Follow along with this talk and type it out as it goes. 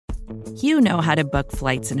You know how to book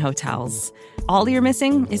flights and hotels. All you're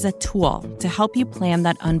missing is a tool to help you plan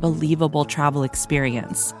that unbelievable travel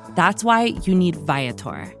experience. That's why you need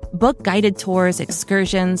Viator. Book guided tours,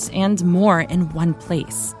 excursions, and more in one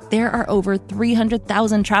place. There are over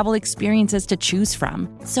 300,000 travel experiences to choose from,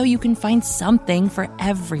 so you can find something for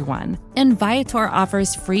everyone. And Viator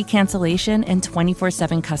offers free cancellation and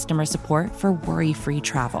 24/7 customer support for worry-free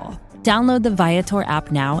travel. Download the Viator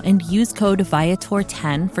app now and use code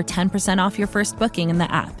Viator10 for 10% off your first booking in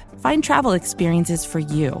the app. Find travel experiences for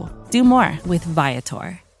you. Do more with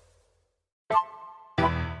Viator.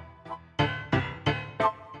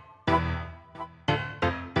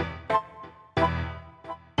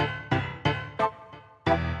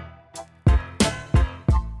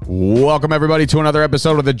 Welcome, everybody, to another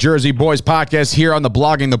episode of the Jersey Boyz podcast here on the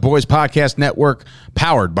Blogging the Boys Podcast Network,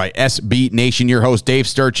 powered by SB Nation. Your host, Dave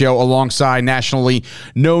Sturchio, alongside nationally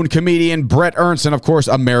known comedian Bret Ernst and, of course,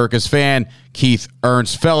 America's fan, Keith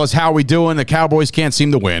Ernst. Fellas, how are we doing? The Cowboys can't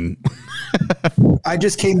seem to win. I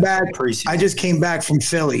just came back from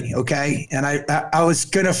Philly, okay? And I was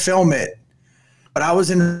going to film it, but I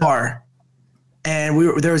was in the bar,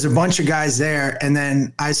 and there was a bunch of guys there, and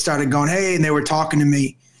then I started going, hey, and they were talking to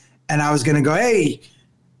me. And I was going to go, hey,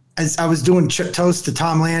 as I was doing toast to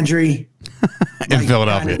Tom Landry. In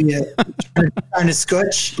Philadelphia. Trying to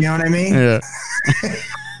scotch, you know what I mean? Yeah.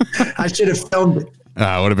 I should have filmed it.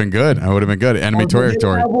 Would have been good. Enemy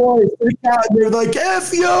territory. They were like,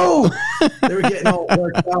 F you. They were getting all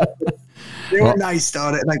worked out. They were nice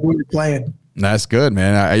on it, like we were playing. That's good,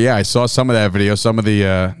 man. I saw some of that video, some of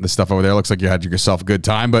the stuff over there. Looks like you had yourself a good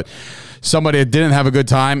time, but somebody that didn't have a good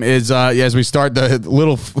time is as we start the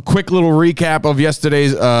quick little recap of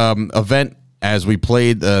yesterday's event as we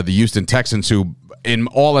played the Houston Texans, who, in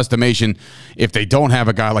all estimation, if they don't have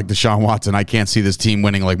a guy like Deshaun Watson, I can't see this team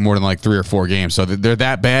winning like more than like 3 or 4 games. So they're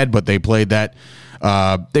that bad, but they played that.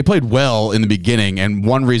 They played well in the beginning, and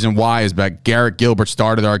one reason why is that Garrett Gilbert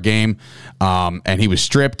started our game, and he was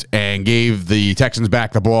stripped and gave the Texans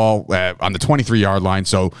back the ball on the 23-yard line.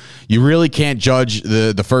 So you really can't judge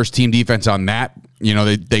the first team defense on that. You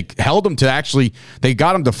know, they held them to they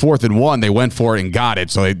got them to 4th and 1. They went for it and got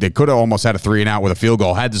it. So they could have almost had a 3-and-out with a field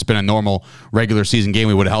goal. Had this been a normal regular season game,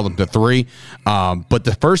 we would have held them to 3. But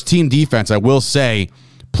the first team defense, I will say,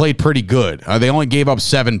 played pretty good. They only gave up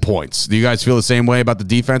 7 points. Do you guys feel the same way about the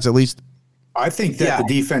defense, at least? I think that the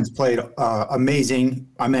defense played amazing.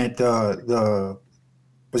 I meant the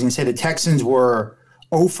Texans were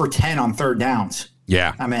 0 for 10 on 3rd downs.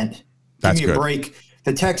 Yeah. I meant, That's give me a break.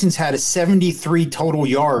 The Texans had a 73 total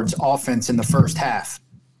yards offense in the first half.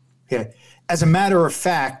 Okay. As a matter of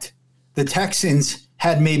fact, the Texans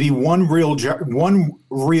had maybe one real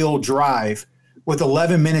drive with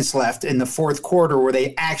 11 minutes left in the fourth quarter where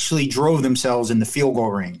they actually drove themselves in the field goal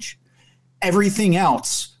range. Everything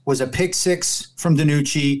else was a pick 6 from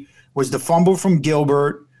DiNucci, was the fumble from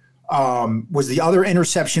Gilbert, was the other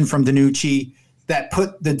interception from DiNucci that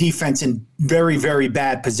put the defense in very, very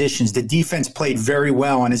bad positions. The defense played very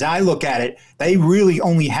well, and as I look at it, they really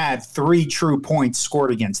only had 3 true points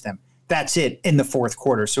scored against them. That's it in the fourth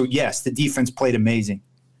quarter. So, yes, the defense played amazing.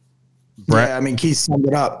 Brett? Yeah, I mean, Keith summed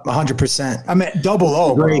it up 100%. I mean, double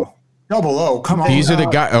O, bro. Double O, come on. These are the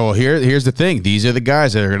guys. Oh, here's the thing. These are the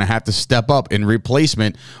guys that are going to have to step up in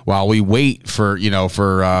replacement while we wait for just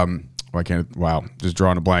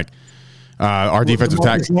drawing a blank. Our defensive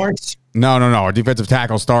tackle. No. Our defensive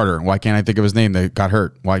tackle starter. Why can't I think of his name? They got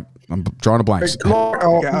hurt. Why? I'm drawing a blank.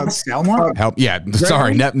 Gallimore? Help. Yeah.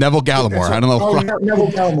 Sorry. Neville Gallimore. I don't know. Neville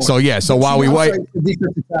Gallimore. So, yeah. So while we wait.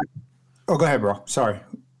 Oh, go ahead, bro. Sorry.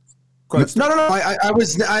 No. I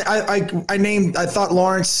thought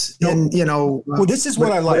Lawrence and, well, this is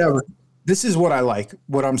what I like. Whatever. This is what I like.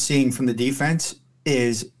 What I'm seeing from the defense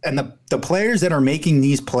is, and the players that are making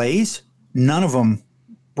these plays, none of them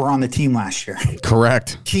were on the team last year.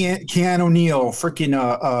 Correct. Keanu O'Neal,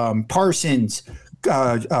 freaking Parsons,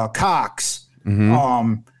 Cox,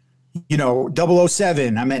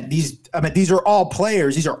 007. I meant these are all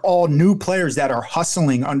players. These are all new players that are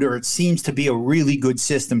hustling under it seems to be a really good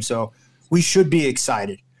system. So we should be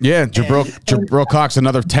excited. Yeah, Jabril Cox,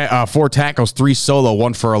 another 4 tackles, 3 solo,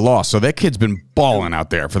 1 for a loss. So that kid's been balling out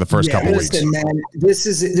there for the first couple weeks. Man, this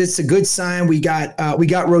is a good sign. We got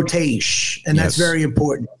rotation, and that's very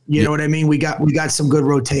important. You know what I mean? We got some good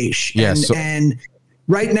rotation. Yes. And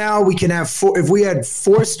right now we can have 4. If we had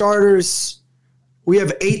 4 starters, we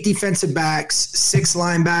have 8 defensive backs, 6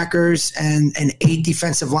 linebackers, and 8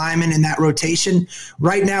 defensive linemen in that rotation.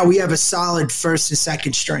 Right now we have a solid first and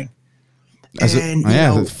second string.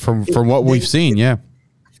 From what we've seen, yeah.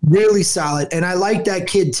 Really solid. And I like that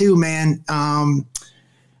kid too, man.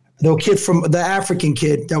 The kid from the African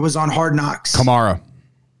kid that was on Hard Knocks. Kamara.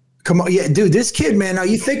 Come on, yeah, dude, this kid, man. Now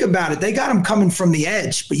you think about it, they got him coming from the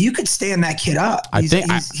edge, but you could stand that kid up. I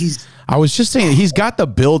was just saying he's got the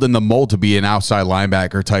build and the mold to be an outside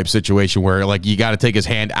linebacker type situation where like you got to take his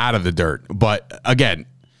hand out of the dirt. But again,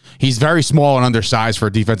 he's very small and undersized for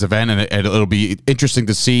a defensive end, and it'll be interesting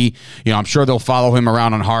to see. You know, I'm sure they'll follow him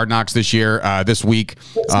around on Hard Knocks this week.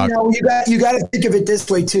 You got to think of it this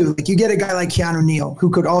way too. Like you get a guy like Keanu Neal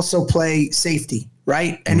who could also play safety,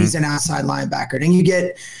 right? And he's an outside linebacker. Then you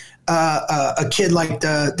get a kid like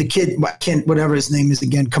the kid, whatever his name is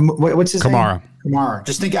again. What's his name? Kamara.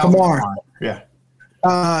 Just think Kamara. Yeah.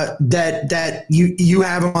 That you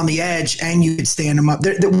have him on the edge and you could stand him up.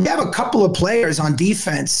 We have a couple of players on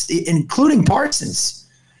defense, including Parsons,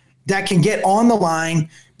 that can get on the line,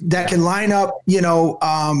 that can line up,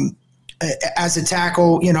 as a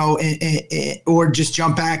tackle, or just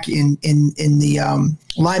jump back in the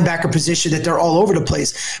linebacker position, that they're all over the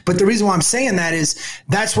place. But the reason why I'm saying that is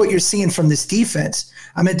that's what you're seeing from this defense.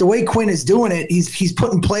 I mean, the way Quinn is doing it, he's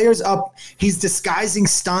putting players up, he's disguising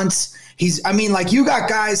stunts. You got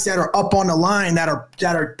guys that are up on the line that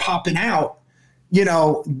are popping out,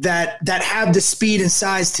 that have the speed and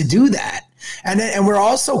size to do that. And we're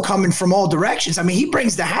also coming from all directions. I mean, he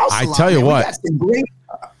brings the house. I tell you what,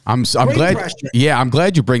 I'm glad. Pressure. Yeah, I'm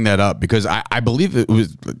glad you bring that up because I believe it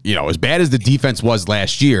was, as bad as the defense was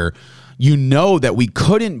last year, that we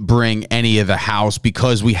couldn't bring any of the house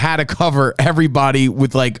because we had to cover everybody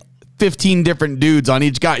with like 15 different dudes on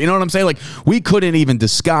each guy. You know what I'm saying? Like we couldn't even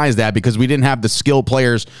disguise that because we didn't have the skill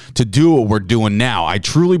players to do what we're doing now. I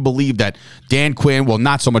truly believe that Dan Quinn, well,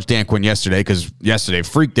 not so much Dan Quinn yesterday, because yesterday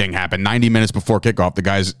freak thing happened 90 minutes before kickoff. The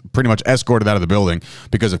guys pretty much escorted out of the building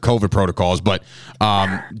because of COVID protocols. But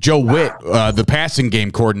Joe Witt, the passing game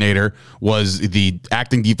coordinator, was the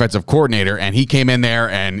acting defensive coordinator, and he came in there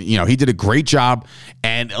and, he did a great job.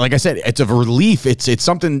 And like I said, it's a relief. It's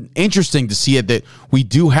something interesting to see it that we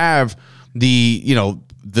do have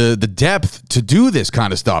the depth to do this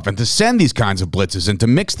kind of stuff and to send these kinds of blitzes and to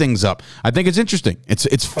mix things up. I think it's interesting.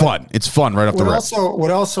 It's fun. It's fun right off the rip.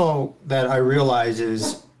 What also that I realize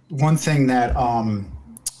is one thing that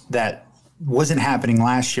that wasn't happening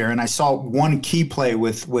last year, and I saw one key play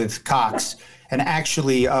with Cox, and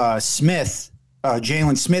actually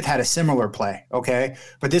Jalen Smith had a similar play. Okay,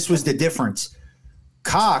 but this was the difference.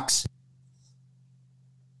 Cox.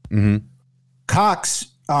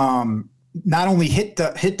 Not only hit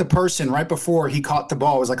the person right before he caught the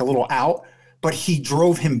ball, it was like a little out, but he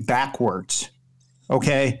drove him backwards.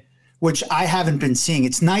 Okay, which I haven't been seeing.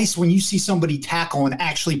 It's nice when you see somebody tackle and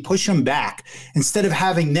actually push them back instead of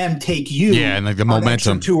having them take you. Yeah, and like the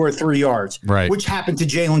momentum, 2 or 3 yards. Right, which happened to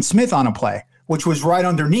Jalen Smith on a play, which was right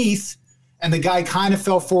underneath, and the guy kind of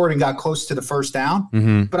fell forward and got close to the first down.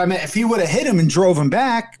 Mm-hmm. But I mean, if he would have hit him and drove him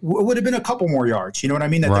back, it would have been a couple more yards. You know what I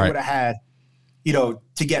mean? That they would have had.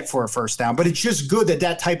 To get for a first down. But it's just good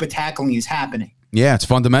that type of tackling is happening. Yeah, it's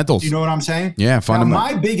fundamentals. You know what I'm saying? Yeah,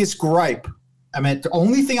 fundamentals. Now, my biggest gripe, the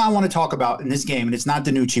only thing I want to talk about in this game, and it's not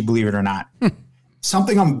DiNucci, believe it or not,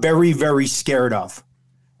 something I'm very, very scared of.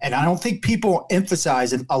 And I don't think people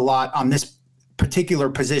emphasize it a lot on this particular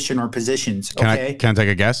position or positions. Okay? Can I take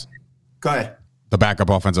a guess? Go ahead. The backup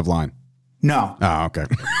offensive line. No. Oh, okay.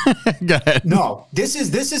 Go ahead. No. This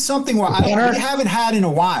is something where we haven't had in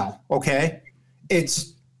a while, okay?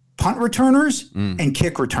 It's punt returners and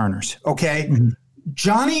kick returners, okay?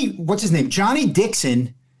 Mm-hmm. What's his name? Johnny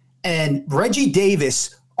Dixon and Reggie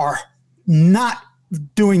Davis are not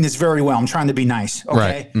doing this very well. I'm trying to be nice, okay?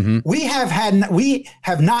 Right. Mm-hmm. We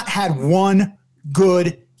have not had one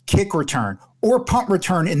good kick return or punt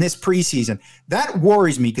return in this preseason. That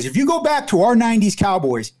worries me because if you go back to our 90s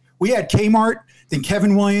Cowboys, we had Kmart, then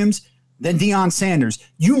Kevin Williams, then Deion Sanders.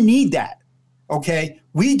 You need that. Okay,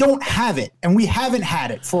 we don't have it, and we haven't had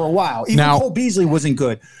it for a while. Even Cole Beasley wasn't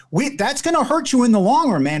good. That's going to hurt you in the long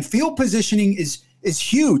run, man. Field positioning is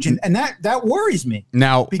huge, and that worries me.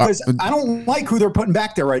 Now, because I don't like who they're putting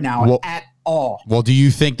back there right now at all. Well, do you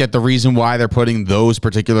think that the reason why they're putting those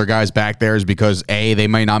particular guys back there is because A, they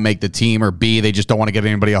might not make the team, or B, they just don't want to get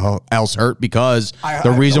anybody else hurt? Because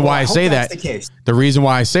the reason why I say that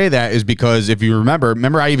is because if you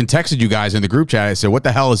remember I even texted you guys in the group chat. I said, what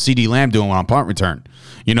the hell is CeeDee Lamb doing on punt return?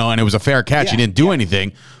 And it was a fair catch. He didn't do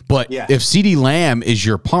anything. But if CeeDee Lamb is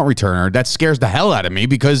your punt returner, that scares the hell out of me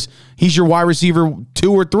because he's your wide receiver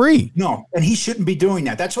 2 or 3. No, and he shouldn't be doing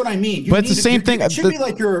that. That's what I mean. But it's the same thing. It should be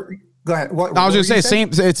like your – go ahead. I was going to say,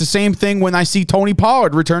 it's the same thing when I see Tony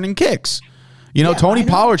Pollard returning kicks. Tony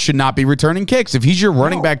Pollard should not be returning kicks. If he's your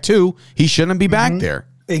running back 2, he shouldn't be back there.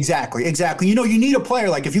 Exactly. You know, you need a player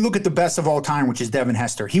like if you look at the best of all time, which is Devin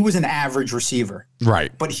Hester. He was an average receiver,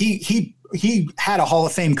 right? But he had a Hall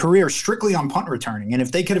of Fame career strictly on punt returning. And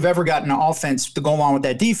if they could have ever gotten an offense to go along with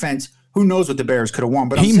that defense, who knows what the Bears could have won?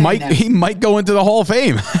 But he might go into the Hall of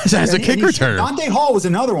Fame as a kick returner. Dante Hall was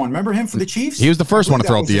another one. Remember him for the Chiefs? He was the first one to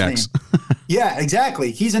throw up the X. Yeah,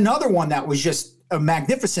 exactly. He's another one that was just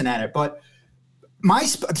magnificent at it. But my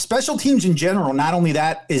special teams in general, not only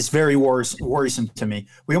that, is very worrisome to me.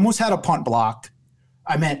 We almost had a punt blocked.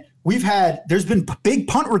 I meant there's been big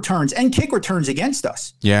punt returns and kick returns against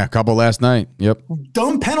us. Yeah, a couple last night. Yep.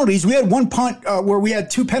 Dumb penalties. We had one punt where we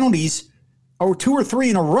had 2 penalties or 2 or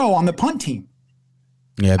 3 in a row on the punt team.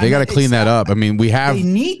 Yeah, they got to clean that up. I mean, they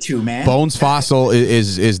need to, man. Bones Fossil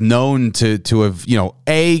is known to have, you know,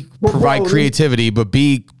 A, provide creativity, but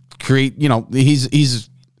B, create, you know, he's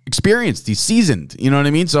experienced, he's seasoned, you know what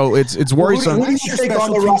I mean? So it's worrisome. Who do you think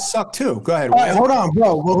on the roster suck too? Go ahead. All right, hold on,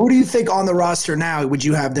 bro. Well, who do you think on the roster now would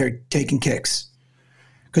you have there taking kicks?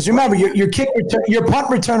 Because remember, your punt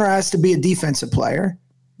returner has to be a defensive player.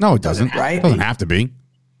 No, it doesn't. Right? It doesn't have to be.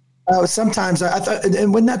 Sometimes I thought,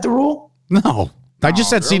 and wasn't that the rule? No, I just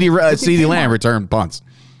said CeeDee Lamb return punts.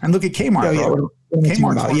 And look at Kmart. Kmart's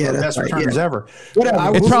one of the best returners ever.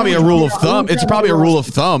 It's probably a rule of thumb. It's probably a rule of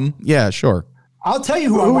thumb. Yeah, sure. I'll tell you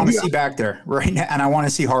who I want to see back there right now, and I want to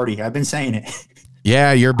see Hardy. I've been saying it.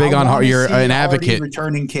 Yeah, you're big on Hardy. You're an advocate.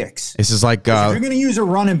 Returning kicks. This is like if you're going to use a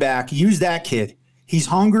running back, use that kid. He's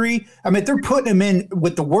hungry. I mean, they're putting him in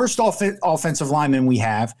with the worst offensive lineman we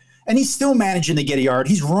have, and he's still managing to get a yard.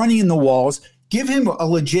 He's running in the walls. Give him a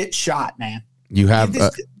legit shot, man. You have.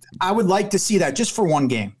 I would like to see that just for one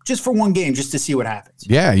game, just to see what happens.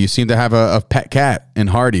 Yeah, you seem to have a pet cat in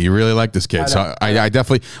Hardy. You really like this kid. So I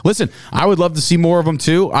definitely listen. I would love to see more of him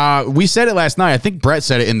too. We said it last night. I think Brett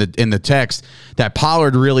said it in the text that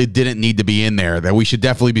Pollard really didn't need to be in there. That we should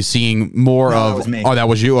definitely be seeing more of. That was me. Oh, that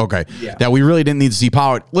was you. Okay. Yeah. That we really didn't need to see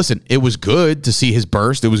Pollard. Listen, it was good to see his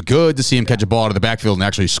burst. It was good to see him catch a ball out of the backfield and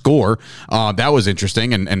actually score. That was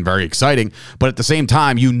interesting and very exciting. But at the same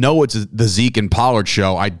time, you know it's the Zeke and Pollard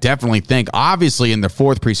show. I definitely think, obviously, in the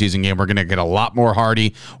 4th preseason game, we're going to get a lot more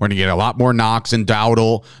Hardy. We're going to get a lot more Knox and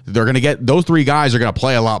Dowdle. They're going to get those 3 guys are going to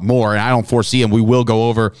play a lot more, and I don't foresee them. We will go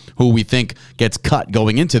over who we think gets cut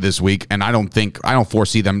going into this week, and I don't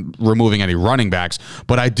foresee them removing any running backs.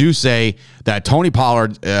 But I do say that Tony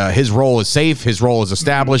Pollard, his role is safe. His role is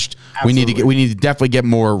established. We need to definitely get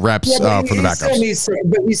more reps from the backups.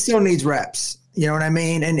 But he still needs reps. You know what I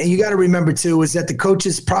mean? And you got to remember too is that the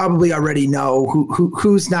coaches probably already know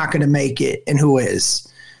who's not going to make it and who is.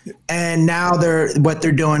 And now what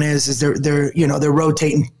they're doing is they're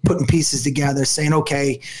rotating, putting pieces together, saying,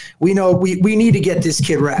 okay, we know we need to get this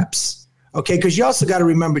kid reps. Okay, because you also got to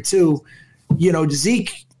remember too, you know,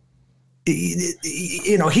 Zeke,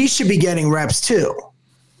 you know, he should be getting reps too.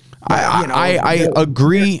 I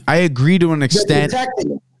agree. I agree to an extent.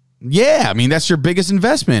 Yeah, I mean, that's your biggest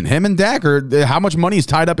investment. Him and Dak how much money is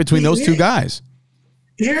tied up between those 2 guys?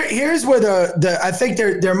 Here's where I think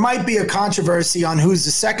there might be a controversy on who's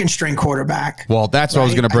the 2nd string quarterback. Well, that's what I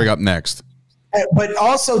was going to bring up next. But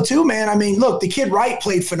also, too, man, I mean, look, the kid Wright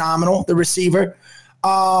played phenomenal, the receiver.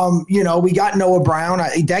 You know, we got Noah Brown.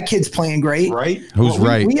 That kid's playing great. Right? Who's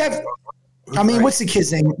right? We have, I mean, what's the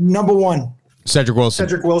kid's name? Number 1. Cedric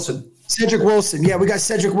Wilson. Yeah, we got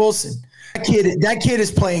Cedric Wilson. That kid is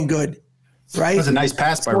playing good, right? That was a nice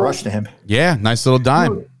pass by Rush to him. Yeah, nice little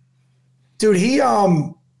dime. Dude, he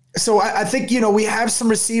so I think, you know, we have some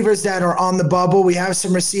receivers that are on the bubble. We have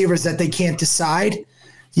some receivers that they can't decide.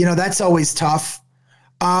 You know, that's always tough.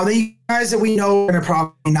 The guys that we know are going to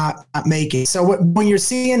probably not make it. So when you're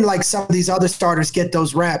seeing like some of these other starters get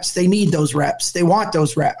those reps, they need those reps. They want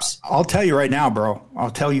those reps. I'll tell you right now, bro. I'll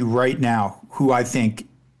tell you right now who I think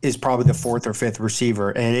is probably the 4th or 5th receiver,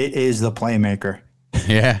 and it is the playmaker.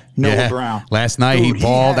 Yeah. Noah Brown. Last night he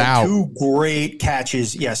balled out. 2 great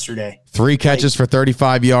catches yesterday. 3 catches for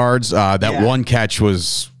 35 yards. That one catch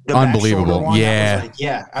was unbelievable.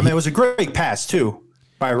 Yeah. I mean, it was a great pass too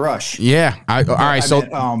by Rush. Yeah. All right.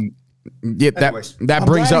 That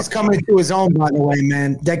brings up. He's coming into his own, by the way,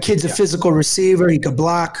 man. That kid's a physical receiver. He could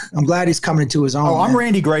block. I'm glad he's coming into his own. Oh, I'm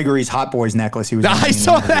Randy Gregory's Hot Boys necklace. He was. I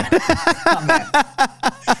saw that.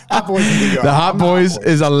 The Hot Boys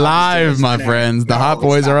is alive, my friends. The Hot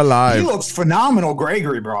Boys are alive. He looks phenomenal,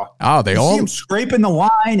 Gregory, bro. Oh, they all see him scraping the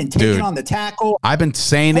line and taking on the tackle. I've been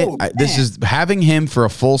saying it. This is having him for a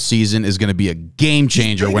full season is going to be a game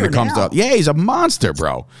changer when it comes to. Yeah, he's a monster,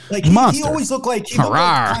 bro. Like he always looked like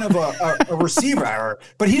kind of a receiver,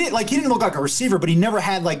 but he didn't look like a receiver, but he never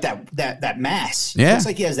had like that mass. Yeah. It looks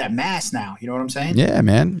like he has that mass now. You know what I'm saying? Yeah,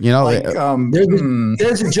 man. You know, like,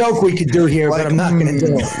 there's a joke we could do here, but I'm not going to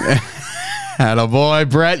do it. Attaboy,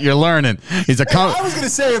 Bret, you're learning. He's a I was going to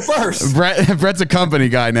say it first. Bret's a company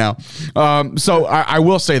guy now. So I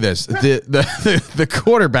will say this: the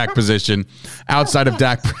quarterback position outside of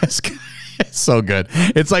Dak Prescott. It's so good.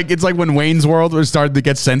 It's like when Wayne's World was starting to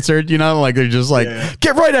get censored, you know, like they're just like,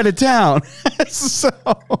 get right out of town. So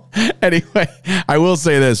anyway, I will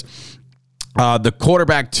say this. The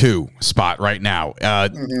quarterback 2 spot right now,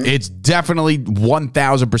 it's definitely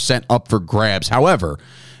 1,000% up for grabs. However,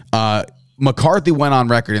 McCarthy went on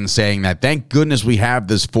record in saying that thank goodness we have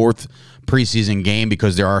this 4th preseason game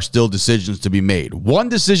because there are still decisions to be made. One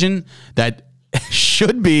decision that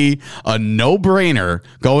should be a no-brainer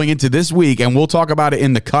going into this week, and we'll talk about it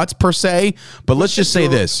in the cuts per se, but let's just say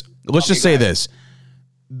this.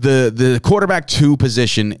 The quarterback 2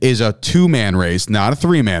 position is a 2-man race, not a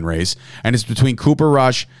 3-man race, and it's between Cooper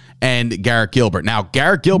Rush and Garrett Gilbert. Now,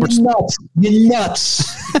 Garrett Gilbert's... You're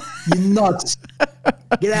nuts. You're nuts.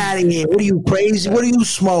 Get out of here. What are you, crazy? What are you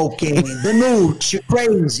smoking? The Nooch, you're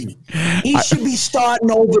crazy. He should be starting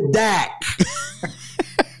over Dak.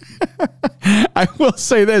 I will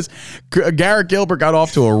say this. Garrett Gilbert got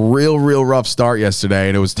off to a real rough start yesterday,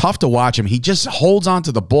 and it was tough to watch him. He just holds on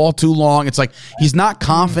to the ball too long. It's like he's not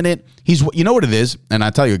confident. You know what it is, and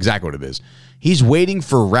I'll tell you exactly what it is. He's waiting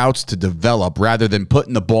for routes to develop rather than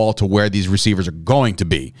putting the ball to where these receivers are going to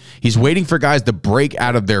be. He's waiting for guys to break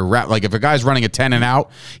out of their route. Like if a guy's running a 10 and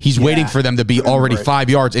out, he's waiting for them to be already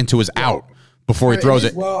 5 yards into his out before he throws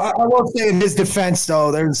it. Well, I will say in his defense,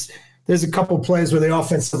 though, there's a couple plays where the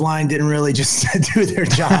offensive line didn't really just do their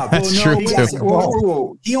job. That's true,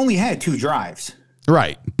 too. He only had 2 drives.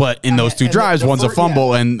 Right, but in those 2 drives, one's a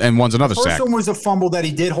fumble and one's another sack. The first one was a fumble that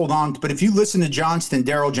he did hold on to, but if you listen to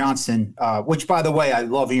Daryl Johnston, which, by the way, I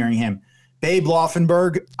love hearing him, Babe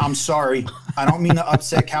Laufenberg, I'm sorry. I don't mean to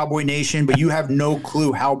upset Cowboy Nation, but you have no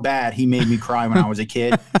clue how bad he made me cry when I was a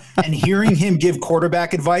kid. And hearing him give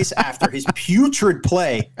quarterback advice after his putrid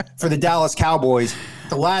play for the Dallas Cowboys,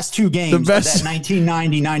 the last 2 games of that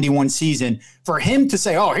 1990-91 season, for him to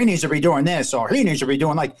say, oh, he needs to be doing this or he needs to be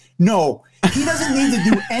doing no, he doesn't need to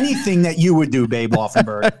do anything that you would do, Babe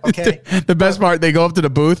Laufenberg. Okay. The best part, they go up to the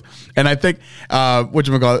booth, and I think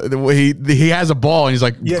he has a ball, and he's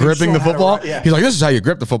like gripping the football. He's like, "This is how you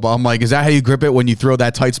grip the football." I'm like, "Is that how you grip it when you throw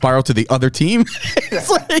that tight spiral to the other team?" It's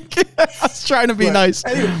like I was trying to be nice.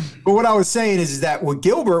 Anyway, but what I was saying is that with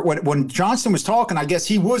Gilbert, when Johnston was talking, I guess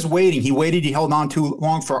he was waiting. He waited. He held on too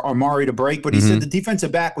long for Amari to break, but he said the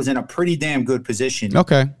defensive back was in a pretty damn good position.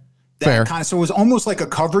 Okay. Fair. So it was almost like a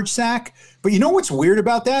coverage sack. But you know what's weird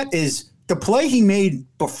about that is the play he made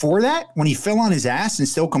before that when he fell on his ass and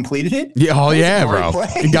still completed it. Yeah, bro.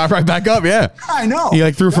 Play. He got right back up. Yeah, I know.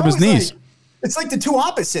 He threw from his knees. It's like the two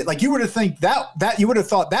opposite. Like you would have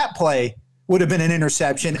thought that play would have been an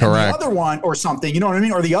interception, correct, and the other one or something. You know what I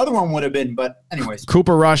mean? Or the other one would have been. But anyways,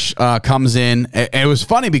 Cooper Rush comes in, and it was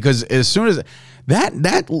funny because as soon as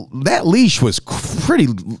that leash was pretty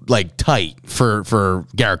tight for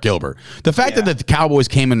Garrett Gilbert. The fact that the Cowboys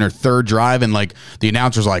came in their 3rd drive and the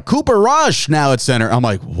announcer's like Cooper Rush now at center. I'm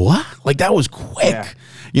like, what? That was quick. Yeah.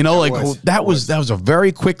 You know, that was a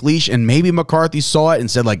very quick leash, and maybe McCarthy saw it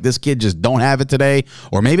and said this kid just don't have it today,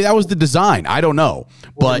 or maybe that was the design. I don't know,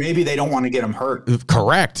 but maybe they don't want to get him hurt.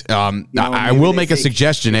 Correct. I will make a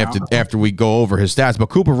suggestion after we go over his stats. But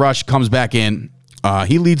Cooper Rush comes back in.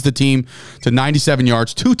 He leads the team to 97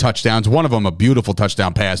 yards, 2 touchdowns. One of them a beautiful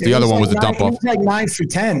touchdown pass. The other one was a dump off. He was 9 for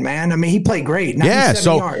 10, man. I mean, he played great.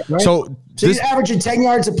 97 yards, right? So he's averaging 10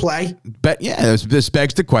 yards a play. But this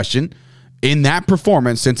begs the question: in that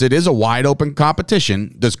performance, since it is a wide open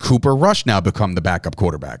competition, does Cooper Rush now become the backup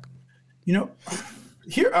quarterback?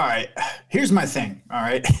 Here's my thing. All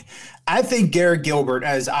right. I think Garrett Gilbert,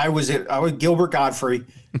 as I was Gilbert Godfrey.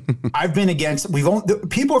 I've been against.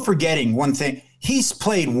 People are forgetting one thing. He's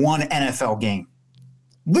played 1 NFL game,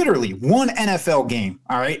 literally 1 NFL game.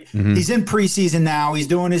 All right. Mm-hmm. He's in preseason now. He's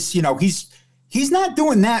doing his. He's not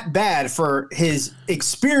doing that bad for his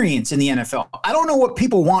experience in the NFL. I don't know what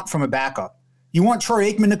people want from a backup. You want Troy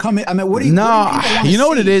Aikman to come in? I mean, what do you? No, you know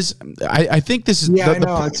what it is. I think this is. Yeah,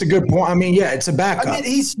 it's a good point. I mean, it's a backup. I mean,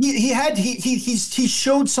 he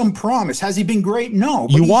showed some promise. Has he been great? No,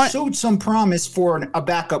 but he showed some promise for a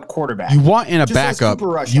backup quarterback. You want in a backup.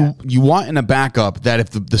 You want in a backup that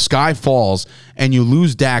if the sky falls and you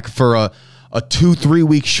lose Dak for a 2-3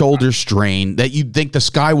 week shoulder strain, that you think the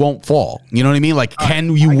sky won't fall. You know what I mean?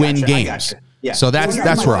 Can you win games? Yeah. So that's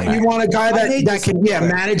where I'm at. You want a guy that can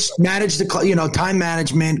manage the time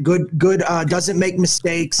management. Good. Doesn't make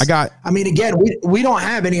mistakes. I mean, again, we don't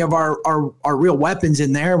have any of our real weapons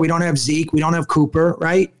in there. We don't have Zeke. We don't have Cooper.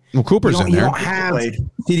 Right. Well, Cooper's in there. You don't have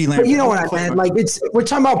CeeDee Lamb. But you know what I meant? Like we're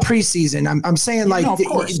talking about preseason. I'm saying like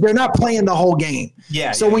they're not playing the whole game.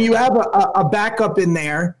 Yeah. So when you have a backup in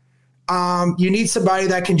there, you need somebody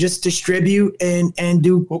that can just distribute and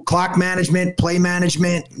do clock management, play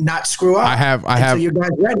management, not screw up. I have your guys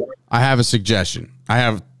ready. I have a suggestion. I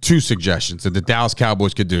have 2 suggestions that the Dallas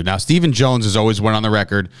Cowboys could do. Now, Stephen Jones has always went on the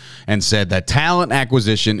record and said that talent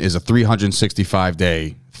acquisition is a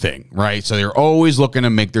 365-day thing, right? So they're always looking to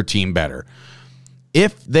make their team better.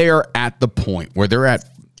 If they are at the point where they're at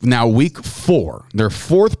now week 4, their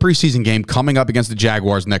 4th preseason game coming up against the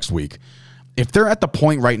Jaguars next week, if they're at the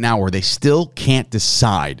point right now where they still can't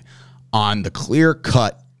decide on the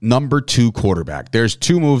clear-cut number 2 quarterback, there's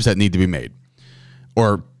 2 moves that need to be made.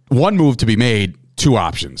 Or 1 move to be made, 2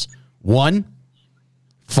 options. 1,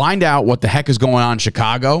 find out what the heck is going on in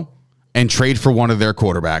Chicago and trade for one of their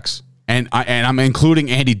quarterbacks. And I'm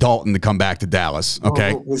including Andy Dalton to come back to Dallas.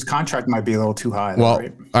 Okay, his contract might be a little too high. Well,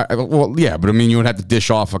 right? Yeah, but I mean, you would have to dish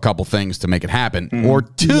off a couple things to make it happen. Or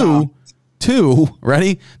two,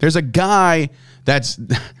 ready? There's a guy that's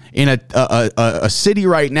in a city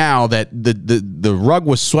right now that the rug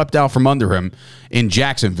was swept out from under him in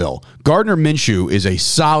Jacksonville. Gardner Minshew is a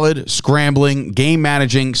solid, scrambling, game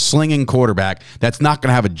managing, slinging quarterback that's not going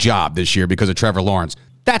to have a job this year because of Trevor Lawrence.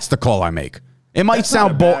 That's the call I make. It might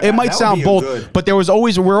sound bold. It might sound bold, but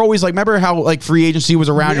we're always like, remember how like free agency was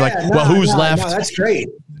around? You're like, who's left? No, that's great.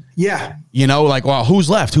 Yeah. You know, like, well, who's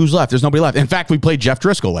left? There's nobody left. In fact, we played Jeff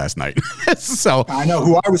Driscoll last night. So I know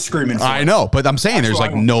who I was screaming for. I know, but I'm saying there's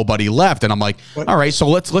like nobody left. And I'm like, all right, so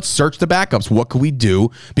let's search the backups. What can we do?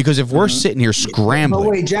 Because if we're sitting here scrambling.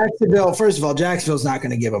 No, wait, Jacksonville, first of all, Jacksonville's not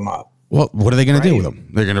going to give him up. Well, what are they going to do with him?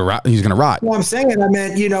 They're going to rot. He's going to rot. Well, I'm saying, I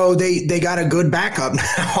meant, they got a good backup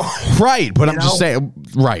now. Right. But I'm just saying,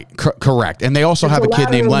 right. Correct. And they also have a kid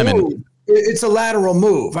named Lemon. It's a lateral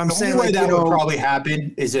move. I'm saying the way that would probably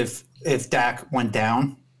happen is if Dak went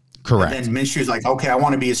down. Correct. And then Minshew's like, okay, I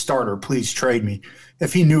want to be a starter. Please trade me.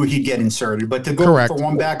 If he knew he'd get inserted. But to go from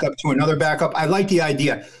one backup to another backup, I like the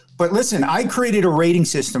idea. But listen, I created a rating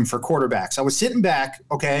system for quarterbacks. I was sitting back,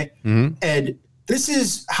 okay, and this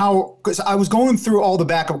is how, because I was going through all the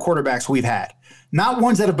backup quarterbacks we've had. Not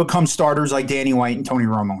ones that have become starters like Danny White and Tony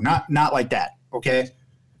Romo. Not like that, okay?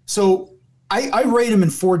 So I rate them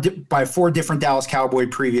by 4 different Dallas Cowboy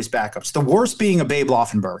previous backups. The worst being a Babe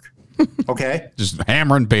Laufenberg, okay? Just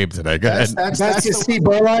hammering Babe today. Go ahead. That's your Steve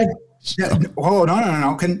Burline? Yeah, oh,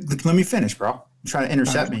 no. Let me finish, bro. You're trying to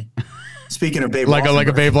intercept me. Speaking of Babe Laufenberg. Like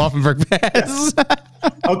a Babe Laufenberg pass. Yeah.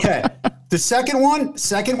 Okay. The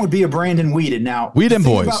second would be a Brandon Weeden. Now, Weeden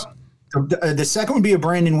boys. The second would be a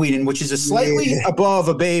Brandon Weeden, which is a slightly above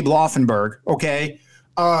a Babe Laufenberg, okay?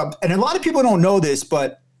 And a lot of people don't know this,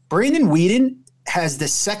 but Brandon Weeden has the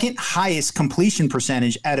 2nd highest completion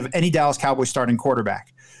percentage out of any Dallas Cowboys starting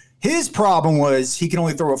quarterback. His problem was he can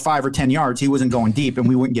only throw it 5 or 10 yards. He wasn't going deep, and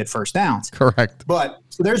we wouldn't get first downs. Correct. But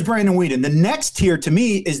so there's Brandon Weeden. The next tier to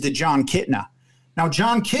me is the John Kitna. Now,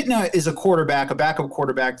 John Kitna is a backup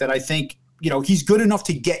quarterback that I think, he's good enough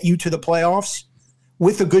to get you to the playoffs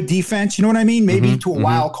with a good defense. You know what I mean? Maybe to a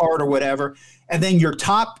wild card or whatever. And then your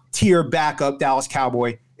top tier backup Dallas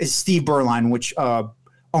Cowboy is Steve Burline, which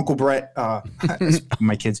Uncle Bret,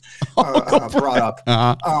 my kids, brought up.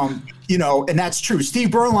 And that's true.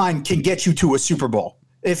 Steve Burline can get you to a Super Bowl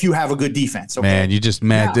if you have a good defense. Okay? Man, you just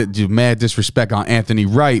mad disrespect on Anthony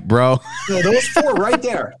Wright, bro. So those 4 right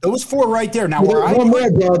there. Now, there's one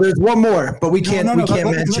more, bro. There's one more, but we can't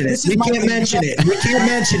mention it. We can't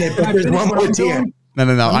mention it, but there's one more tier. No.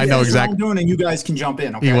 I know exactly. I'm doing, and you guys can jump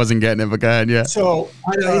in. Okay? He wasn't getting it, but go ahead. Yeah. So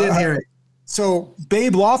I know he didn't hear it. So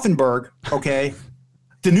Babe Laufenberg, okay.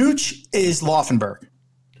 Danucci is Laufenberg.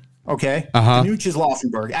 Okay. Danucci is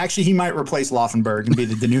Laufenberg. Actually, he might replace Laufenberg and be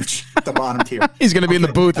the Danucci at the bottom tier. He's going to be in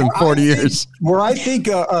the booth in 40 years. Where I think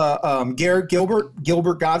Garrett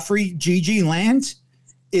Gilbert Godfrey, GG lands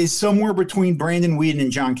is somewhere between Brandon Weeden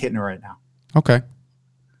and John Kitna right now. Okay.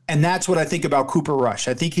 And that's what I think about Cooper Rush.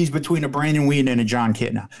 I think he's between a Brandon Weeden and a John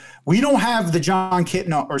Kitna. We don't have the John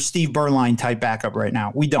Kitna or Steve Burline type backup right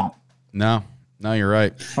now. We don't. No, you're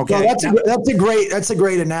right. Okay, well, that's a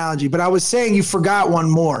great analogy. But I was saying you forgot one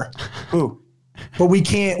more. Who? But we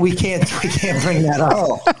can't bring that up.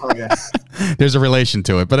 Oh, okay. There's a relation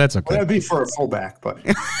to it, but that's okay. Well, that'd be for a fullback, but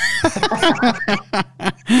no,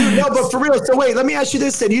 but for real. So wait, let me ask you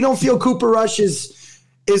this: then you don't feel Cooper Rush is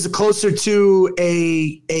closer to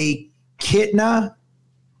a Kitna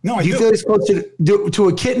No, do you feel he's close to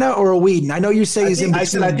a Kitna or a Whedon? I know you say he's in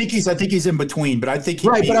between. I think he's in between, but I think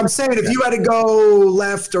right. But I'm saying if you had to go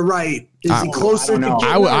left or right, is he closer to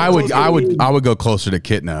Kitna? I would go closer to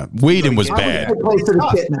Kitna. Whedon was bad. I would go closer to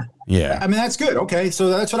Kitna. Yeah, I mean that's good. Okay, so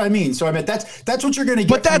that's what I mean. So I mean that's what you're going to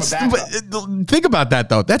get. But think about that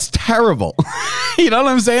though. That's terrible. You know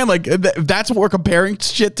what I'm saying? Like that's what we're comparing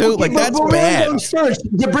shit to. Like that's bad.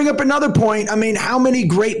 To bring up another point, I mean, how many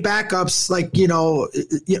great backups, like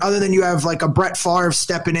other than you have like a Brett Favre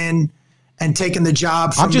stepping in and taking the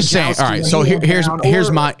job. From I'm just saying. All right, so here's or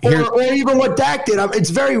even what Dak did.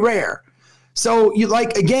 It's very rare. So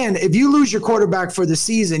again, if you lose your quarterback for the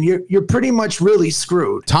season, you're pretty much really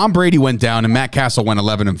screwed. Tom Brady went down and Matt Castle went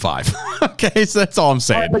 11-5. Okay, so that's all I'm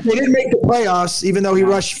saying. But they didn't make the playoffs, even though he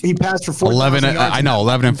passed for 4,000 yards. I know,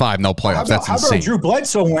 11-5, no playoffs. That's insane. How about Drew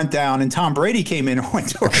Bledsoe went down and Tom Brady came in and went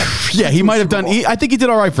to yeah, he might have done. I think he did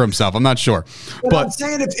all right for himself. I'm not sure. But I'm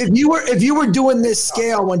saying if you were doing this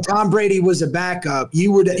scale when Tom Brady was a backup,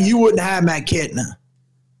 you wouldn't have Matt Kitna.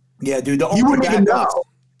 Yeah, dude. You wouldn't even know.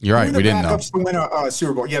 You're right. We didn't know. To win a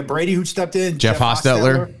Super Bowl. Yeah, Brady who stepped in. Jeff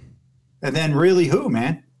Hostetler. And then really who,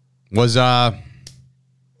 man? Was I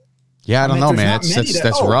don't know, man.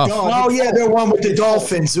 That's rough. Oh yeah, the one with the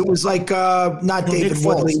Dolphins. It was like not David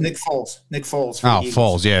Woodley. Nick Foles. Oh,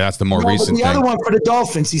 Foles. Yeah, that's the more recent thing. The other one for the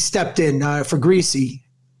Dolphins, he stepped in for Greasy.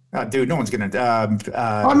 Dude, no one's gonna.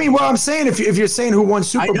 I mean, well, I'm saying if you're saying who won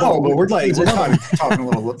Super Bowl, but we're talking a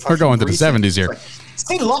little. We're going to the 70s here.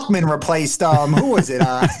 Steve Luckman replaced who was it?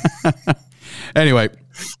 Anyway,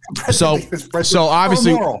 so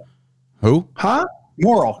obviously, Morrill. Who? Huh?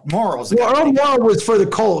 Morrill Earl Morrill was for the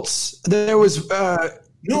Colts. There was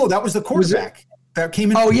no, that was the quarterback that came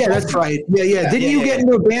in. Oh yeah, that's right. Yeah. Didn't you get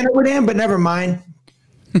into a banner with him? But never mind.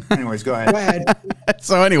 Anyways, go ahead.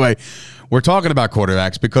 So anyway, we're talking about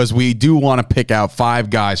quarterbacks because we do want to pick out 5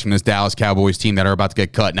 guys from this Dallas Cowboys team that are about to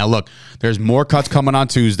get cut. Now, look, there's more cuts coming on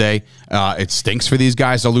Tuesday. It stinks for these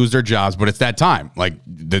guys to lose their jobs, but it's that time. Like,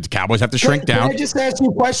 the Cowboys have to shrink down. Can I just ask you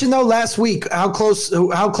a question, though? Last week, how close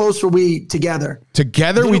were we together?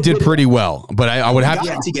 Together, we did pretty well, but I would have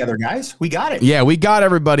to. Together, guys. We got it. Yeah, we got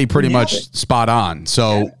everybody pretty much spot on.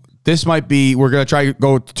 So. Yeah. This might be, we're going to try to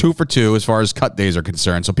go 2 for 2 as far as cut days are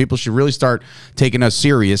concerned. So people should really start taking us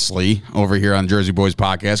seriously over here on Jersey Boyz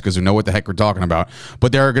podcast because we know what the heck we're talking about.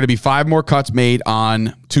 But there are going to be 5 more cuts made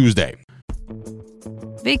on Tuesday.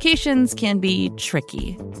 Vacations can be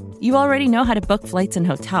tricky. You already know how to book flights and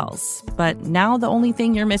hotels, but now the only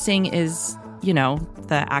thing you're missing is,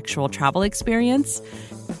 the actual travel experience.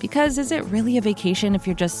 Because is it really a vacation if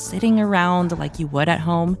you're just sitting around like you would at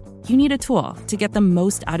home? You need a tool to get the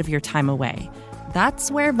most out of your time away.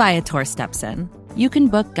 That's where Viator steps in. You can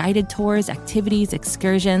book guided tours, activities,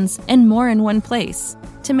 excursions, and more in one place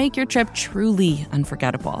to make your trip truly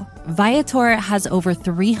unforgettable. Viator has over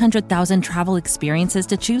 300,000 travel experiences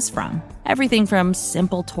to choose from. Everything from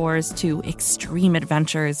simple tours to extreme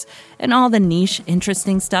adventures and all the niche,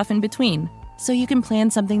 interesting stuff in between. So you can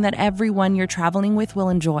plan something that everyone you're traveling with will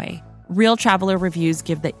enjoy. Real traveler reviews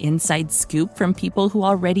give the inside scoop from people who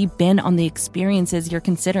already been on the experiences you're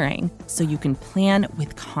considering, so you can plan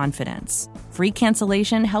with confidence. Free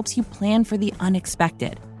cancellation helps you plan for the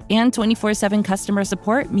unexpected. And 24/7 customer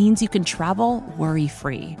support means you can travel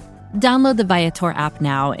worry-free. Download the Viator app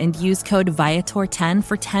now and use code Viator10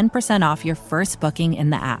 for 10% off your first booking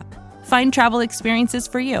in the app. Find travel experiences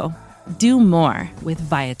for you. Do more with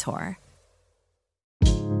Viator.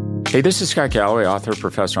 Hey, this is Scott Galloway, author,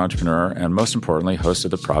 professor, entrepreneur, and most importantly, host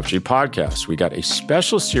of the Prop G podcast. We got a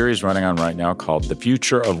special series running on right now called The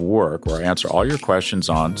Future of Work, where I answer all your questions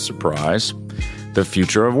on, surprise, the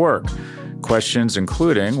future of work. Questions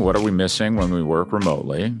including, what are we missing when we work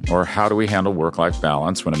remotely? Or how do we handle work-life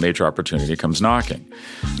balance when a major opportunity comes knocking?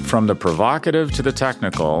 From the provocative to the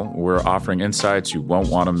technical, we're offering insights you won't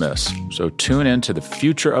want to miss. So tune in to The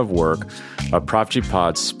Future of Work, a Prop G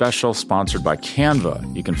Pod special sponsored by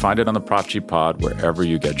Canva. You can find it on the Prop G Pod wherever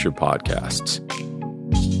you get your podcasts.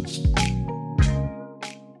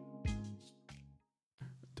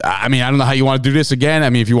 I mean, I don't know how you want to do this again. I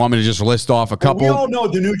mean, if you want me to just list off a couple. We all know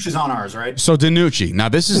Danucci's on ours, right? So Danucci. Now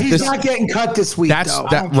he's not getting cut this week. That's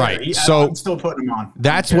though. Right. So I'm still putting him on.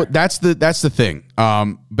 That's the thing.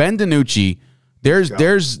 Ben DiNucci.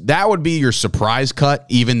 There's that would be your surprise cut,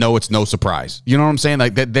 even though it's no surprise. You know what I'm saying?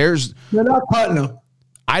 Like that. They're not cutting him.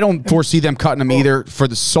 I don't foresee them cutting him either for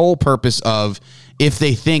the sole purpose of if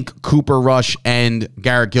they think Cooper Rush and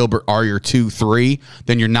Garrett Gilbert are your 2-3,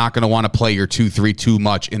 then you're not going to want to play your 2-3 too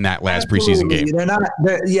much in that last preseason game. They're not.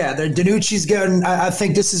 DiNucci's going. I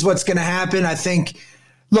think this is what's going to happen. I think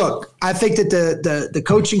Look, I think that the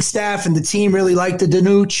coaching staff and the team really like the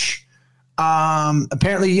Danucci.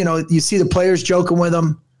 Apparently, you see the players joking with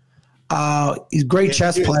him. He's a great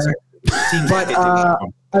chess player. But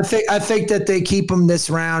I think that they keep him this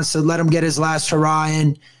round, so let him get his last hurrah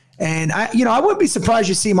in. And I wouldn't be surprised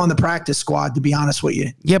you see him on the practice squad, to be honest with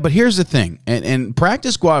you. Yeah, but here's the thing. And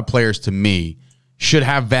practice squad players, to me, should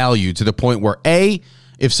have value to the point where, A,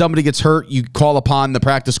 if somebody gets hurt, you call upon the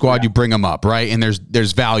practice squad, you bring them up, right? And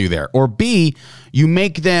there's value there. Or B, you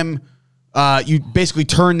make them, you basically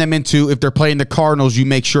turn them into, if they're playing the Cardinals, you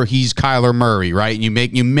make sure he's Kyler Murray, right? And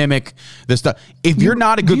you mimic the stuff. If you're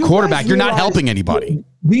not a good quarterback, you're not helping anybody.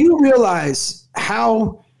 Do you realize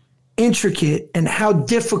how intricate and how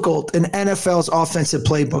difficult an NFL's offensive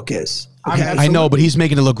playbook is? Okay? I know, but he's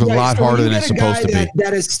making it look a lot harder than it's supposed to be.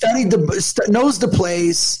 That has studied knows the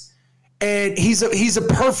plays. And he's a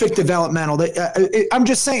perfect developmental. I'm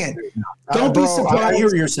just saying, don't be surprised. I hear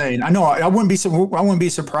what you're saying. I know I wouldn't be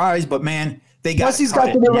surprised, but man, they got. Plus, he's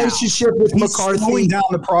got the relationship with McCarthy. He's slowing down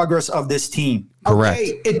the progress of this team. Correct.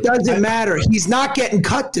 Okay, it doesn't matter. He's not getting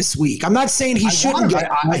cut this week. I'm not saying he shouldn't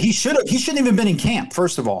get. He shouldn't even been in camp.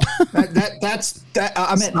 First of all, that's.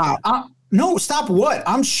 I mean, no, stop. What?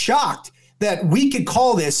 I'm shocked that we could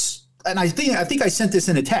call this, and I think I sent this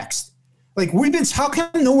in a text. Like how come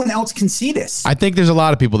no one else can see this? I think there's a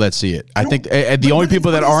lot of people that see it. I think the only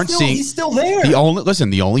people that aren't seeing, he's still there. The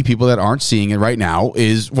only people that aren't seeing it right now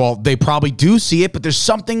is, well, they probably do see it, but there's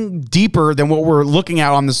something deeper than what we're looking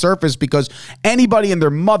at on the surface, because anybody and their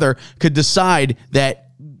mother could decide that,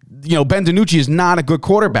 Ben DiNucci is not a good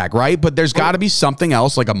quarterback, right? But there's got to be something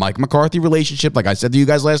else, like a Mike McCarthy relationship. Like I said to you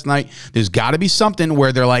guys last night, there's got to be something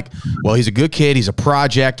where they're like, well, he's a good kid. He's a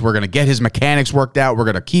project. We're going to get his mechanics worked out. We're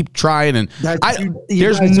going to keep trying. And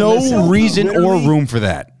there's no reason or room for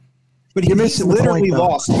that. But he literally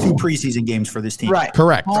lost 2 preseason games for this team. Right.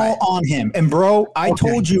 Correct. All on him. And, bro, I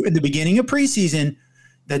told you in the beginning of preseason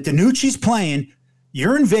that DiNucci's playing.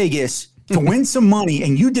 You're in Vegas to win some money,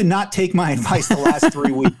 and you did not take my advice the last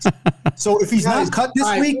 3 weeks. So if he's not cut this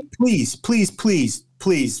week,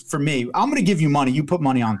 please, for me, I'm going to give you money. You put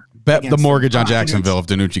money on. Bet the mortgage on Jacksonville if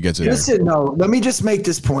DiNucci gets it. Listen, let me just make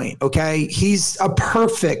this point, okay? He's a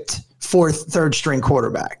perfect third string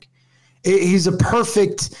quarterback. He's a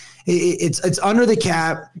perfect. It's under the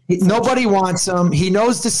cap. Nobody wants him. He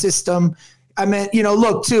knows the system. I mean,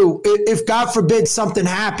 look, too, if God forbid something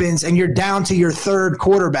happens and you're down to your third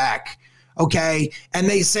quarterback, okay, and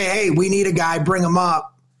they say, hey, we need a guy, bring him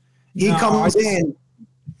up. He comes in.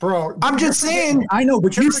 Bro, I'm just saying. I know,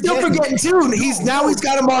 but you're still forgetting, too. He's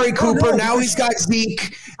got Amari Cooper. Now he's got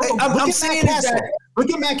Zeke. I'm saying that. Look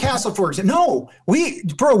at Matt Castle, for example. No, we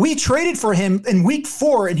traded for him in week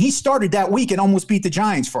 4, and he started that week and almost beat the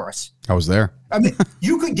Giants for us. I was there. I mean,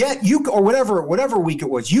 or whatever week it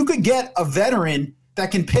was, you could get a veteran that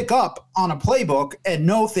can pick up on a playbook and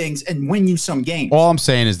know things and win you some games. All I'm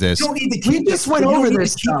saying is this. You don't need to keep we just went over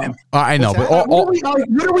this. I know, but what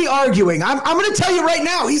are we arguing? I'm going to tell you right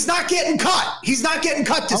now, he's not getting cut. He's not getting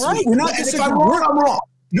cut this week. We're not if I'm wrong, I'm wrong.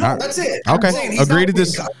 No, that's it. Okay, agreed to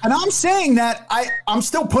this. And I'm saying that I'm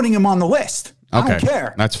still putting him on the list. I don't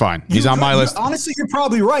care. That's fine. He's on my list. Honestly, you're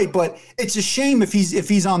probably right, but it's a shame if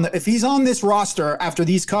he's on this roster after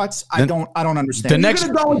these cuts. I don't understand. You're going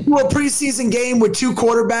to go into a preseason game with 2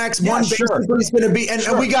 quarterbacks. One basically is going to be, and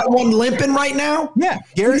we got one limping right now. Yeah,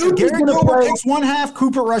 Gary Gilbert takes one half.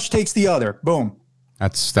 Cooper Rush takes the other. Boom.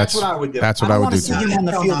 That's what I would do. That's what I would do. See him on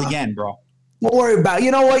the field again, bro. Don't worry about it.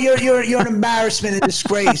 You know what? You're an embarrassment and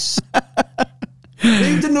disgrace.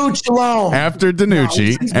 Leave DiNucci alone. After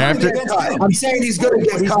DiNucci, I'm saying he's going to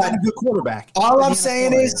get cut. He's not a good quarterback. All I'm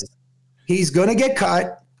saying is he's going to get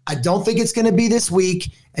cut. I don't think it's going to be this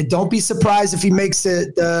week, and don't be surprised if he makes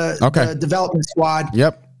the development squad.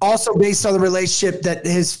 Yep. Also, based on the relationship that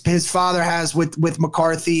his father has with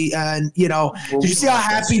McCarthy, and did you see how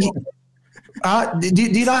happy? Do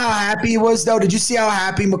you know how happy he was though? Did you see how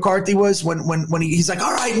happy McCarthy was when he's like,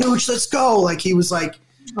 all right, Nooch, let's go. Like he was like.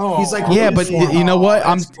 Oh, he's like, yeah, but you know what?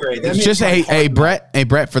 It's just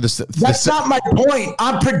Brett for the. That's not my point.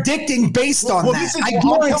 I'm predicting based on that. I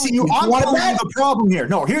guarantee you. I'm telling you the problem here.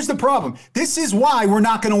 No, here's the problem. This is why we're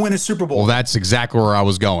not going to win a Super Bowl. Well, that's exactly where I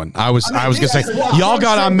was going. I was going to say, y'all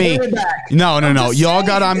got on me. No. Y'all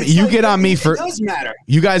got on me. You get on me for. It does matter.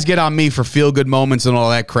 You guys get on me for feel good moments and all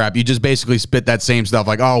that crap. You just basically spit that same stuff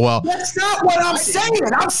like, oh well. That's not what I'm saying.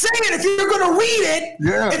 I'm saying if you're going to read it,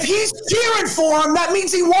 if he's cheering for him, that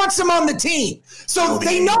means he wants him on the team. So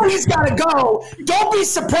they know he's got to go. Don't be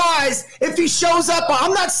surprised if he shows up.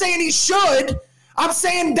 I'm not saying he should. I'm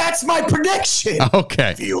saying that's my prediction.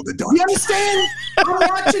 Okay. You understand? I'm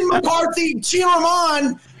watching McCarthy cheer him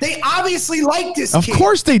on. They obviously like this kid. Of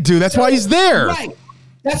course they do. That's why he's there. Right.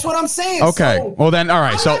 That's what I'm saying. Okay. So, well, then, all right.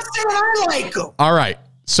 I'm not saying I like him. All right.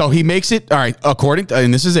 So he makes it. All right. According to,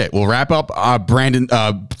 and this is it. We'll wrap up Brandon.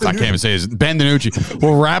 I can't even say his Ben DiNucci.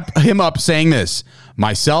 We'll wrap him up saying this.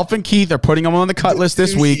 Myself and Keith are putting him on the cut list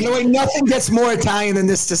this week. You know, nothing gets more Italian than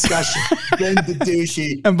this discussion. Ben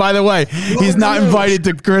DiNucci. And by the way, he's not invited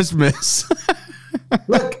to Christmas.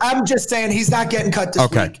 Look, I'm just saying he's not getting cut this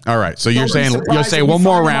week. All right. So you're saying one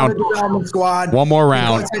more round. One more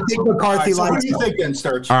round. I think McCarthy likes. What do you think then,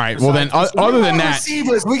 Sturch? All right. Well, then, other than that,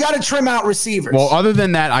 receivers, we got to trim out receivers. Well, other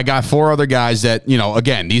than that, I got 4 other guys that,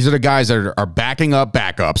 again, these are the guys that are backing up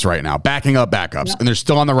backups right now, and they're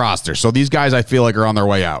still on the roster. So these guys, I feel like, are on their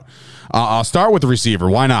way out. I'll start with the receiver.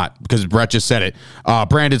 Why not? Because Bret just said it.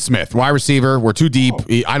 Brandon Smith, wide receiver. We're too deep.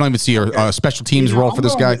 I don't even see a special teams role for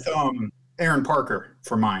this guy. With, Aaron Parker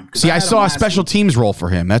for mine. See, I saw a special teams role for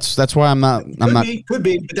him. That's why I'm not. Could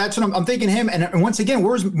be, but that's what I'm thinking. Him and once again,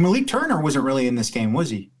 where's Malik Turner? Wasn't really in this game, was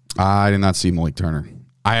he? I did not see Malik Turner.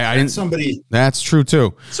 I didn't. Somebody. That's true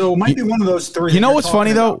too. So it might be one of those 3. You know what's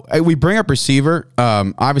funny though? We bring up receiver.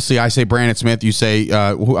 Obviously, I say Brandon Smith. You say.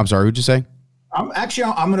 I'm sorry. Who'd you say? I'm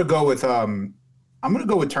going to go with. I'm going to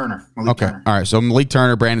go with Turner. Malik Turner. All right. So Malik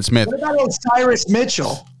Turner, Brandon Smith. What about Cyrus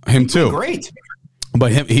Mitchell? Him too. Great.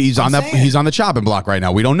 But he's on the chopping block right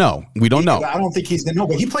now. We don't know. I don't think he's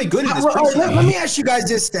but he played good in this preseason. Let me ask you guys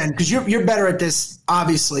this then, because you're better at this,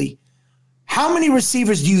 obviously. How many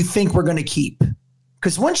receivers do you think we're going to keep?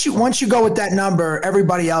 Because once you go with that number,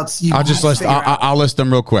 everybody else. I'll list them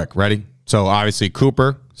real quick. Ready? So obviously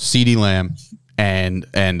Cooper, CeeDee Lamb, and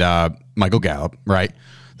Michael Gallup. Right.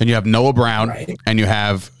 Then you have Noah Brown, and you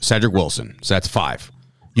have Cedric Wilson. So that's 5.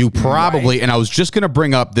 You probably, and I was just going to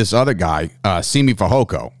bring up this other guy, Simi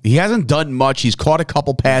Fehoko. He hasn't done much. He's caught a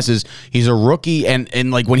couple passes. He's a rookie,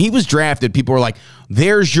 and like when he was drafted, people were like,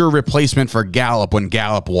 "There's your replacement for Gallup when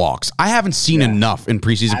Gallup walks." I haven't seen enough in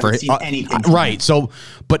preseason for anything. Right. So,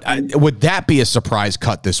 but would that be a surprise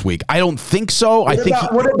cut this week? I don't think so.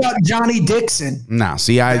 What about Johnny Dixon? Nah,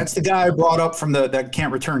 see, that's the guy I brought up from that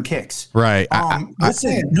can't return kicks. Right.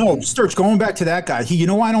 Sturch, going back to that guy.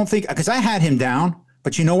 I don't think, because I had him down.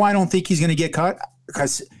 But you know why I don't think he's going to get cut?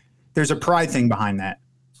 Because there's a pride thing behind that.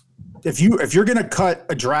 If you're going to cut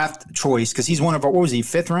a draft choice, because he's one of our, what was he,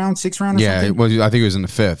 5th round, 6th round? I think he was in the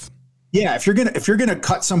 5th. Yeah, if you're gonna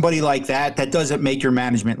cut somebody like that, that doesn't make your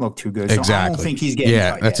management look too good. So exactly. I don't think he's getting.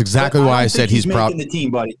 Yeah, that's exactly why I said he's making the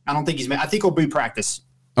team, buddy. I don't think he's. I think he'll be practice.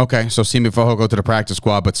 Okay, so Simi Fehoko to the practice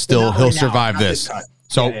squad, but still he'll survive this.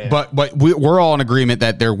 So, but we're all in agreement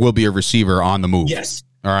that there will be a receiver on the move. Yes.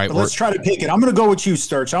 All right, but let's try to pick it. I'm going to go with you,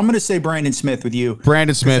 Sturch. I'm going to say Brandon Smith with you.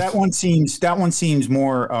 Brandon Smith. That one seems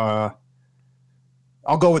more.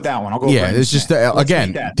 I'll go with that one. I'll go. Yeah, it's just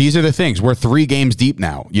again, these are the things. We're 3 games deep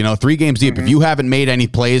now. 3 games deep. Mm-hmm. If you haven't made any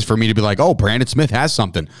plays for me to be like, oh, Brandon Smith has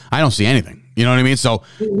something, I don't see anything. You know what I mean? So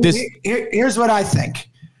here's what I think.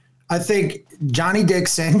 I think Johnny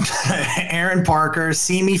Dixon, Aaron Parker,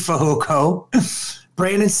 Simi Fehoko,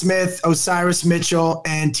 Brandon Smith, Osiris Mitchell,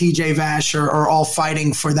 and TJ Vasher are all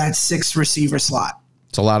fighting for that 6th receiver slot.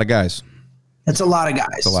 It's a lot of guys. That's a lot of guys.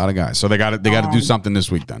 It's a lot of guys. So they got to do something this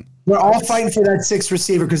week then. We're all fighting for that 6th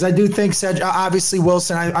receiver because I do think obviously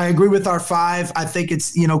Wilson. I agree with our 5. I think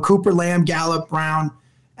it's Cooper, Lamb, Gallup, Brown,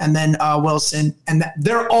 and then Wilson, and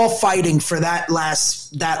they're all fighting for that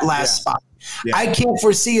last spot. Yeah. I can't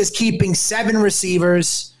foresee us keeping 7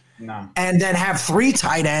 receivers. No. And then have 3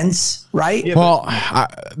 tight ends, right? Yeah, well,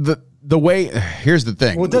 the way here's the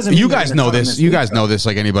thing. Well, it doesn't. You guys know this. You guys know this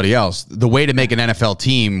like anybody else. The way to make an NFL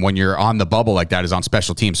team when you're on the bubble like that is on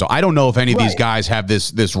special teams. So I don't know if any of these guys have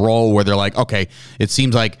this role where they're like, okay, it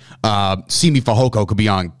seems like Simi Fehoko could be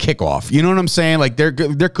on kickoff. You know what I'm saying? Like there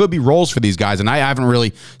could be roles for these guys, and I haven't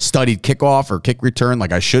really studied kickoff or kick return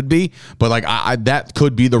like I should be. But like that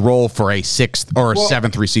could be the role for a 6th or a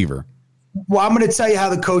 7th receiver. Well, I'm going to tell you how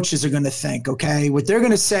the coaches are going to think, okay? What they're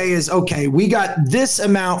going to say is, okay, we got this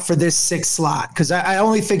amount for this 6th slot because I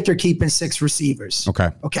only think they're keeping 6 receivers.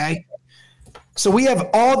 Okay? So we have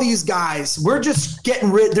all these guys. We're just getting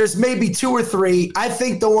rid. There's maybe 2 or 3. I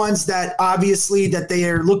think the ones that obviously that they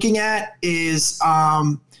are looking at is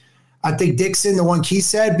I think Dixon, the one Keith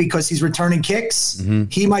said, because he's returning kicks. Mm-hmm.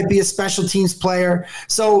 He might be a special teams player.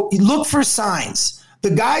 So look for signs.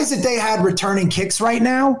 The guys that they had returning kicks right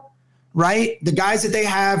now, right? The guys that they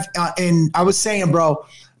have, I was saying, bro,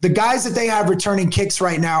 the guys that they have returning kicks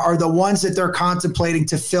right now are the ones that they're contemplating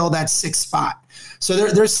to fill that 6th spot. So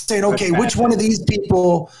they're saying, okay, which one of these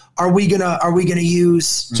people are we gonna use?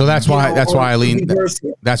 So that's why I lean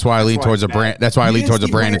towards a brand. That's why I lean towards a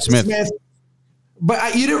Brandon Smith.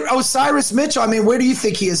 But Cyrus Mitchell. I mean, where do you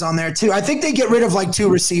think he is on there too? I think they get rid of like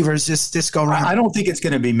 2 receivers this go round. I don't think it's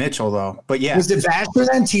going to be Mitchell though. But yeah, was it Vasher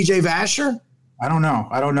then? TJ Vasher? I don't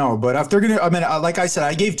know. But if they're going to, I mean, like I said,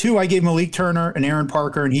 I gave 2. I gave Malik Turner and Aaron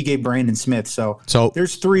Parker, and he gave Brandon Smith. So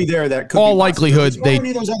there's 3 there that could all be likelihood they any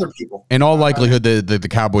of those other people. In all likelihood, the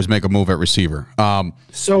Cowboys make a move at receiver.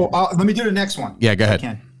 So let me do the next one. Yeah, go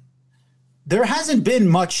ahead. There hasn't been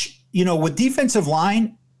much, with defensive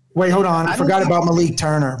line. Wait, hold on. I forgot about Malik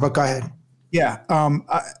Turner, but go ahead. Yeah.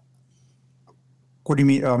 What do you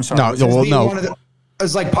mean? I'm sorry. No.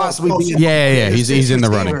 It's like possibly. Yeah. He's in the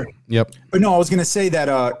running. Yep. But no, I was going to say that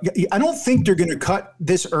I don't think they're going to cut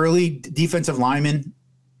this early defensive lineman.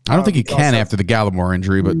 I don't think you can after the Gallimore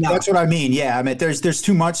injury, but that's what I mean. Yeah, I mean, there's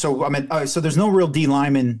too much. So I mean, so there's no real D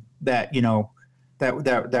lineman that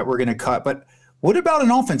that we're going to cut. But what about an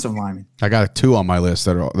offensive lineman? I got 2 on my list.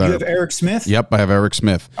 You have Eric Smith? Yep, I have Eric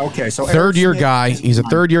Smith. Okay, so third-year guy. He's a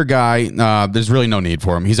third-year guy. There's really no need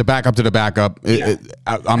for him. He's a backup to the backup. Yeah.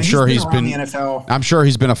 I'm sure he's been the NFL. I'm sure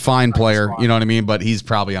he's been a fine player. You know what I mean? But he's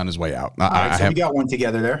probably on his way out. All right, so we got one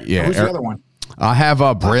together there. Yeah. Who's the other one? I have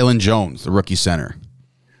Braylon Jones, the rookie center.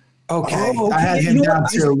 Okay. I had him down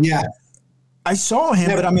too. Yeah. I saw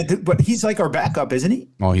him, but he's like our backup, isn't he?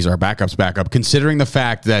 Well, he's our backup's backup, considering the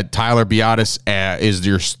fact that Tyler Biadasz is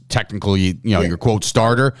your technically, your quote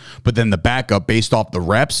starter, but then the backup based off the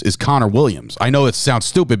reps is Connor Williams. I know it sounds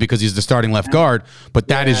stupid because he's the starting left guard, but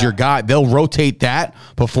that is your guy. They'll rotate that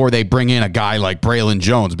before they bring in a guy like Braylon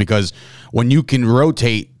Jones, because when you can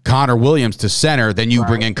rotate Connor Williams to center, then you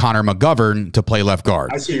bring in Connor McGovern to play left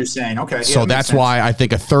guard. I see what you're saying. Okay. So that's why I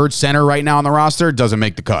think a third center right now on the roster doesn't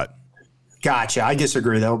make the cut. Gotcha. I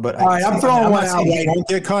disagree though, but all right, I'm throwing one out. He won't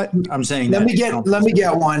get cut. I'm saying let me get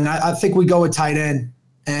one. I think we go with tight end,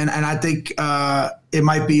 and I think it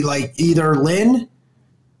might be like either Lynn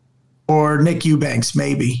or Nick Eubanks,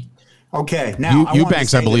 maybe. Okay, now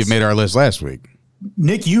Eubanks, I believe, made our list last week.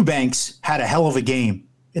 Nick Eubanks had a hell of a game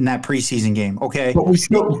in that preseason game. Okay, but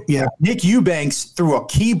Nick Eubanks threw a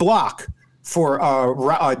key block for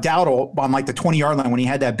Dowdle on like the 20-yard line when he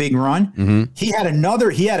had that big run. Mm-hmm. He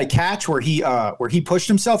had a catch where he pushed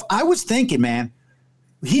himself. I was thinking, man,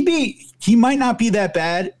 he might not be that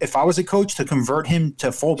bad if I was a coach to convert him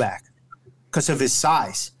to fullback because of his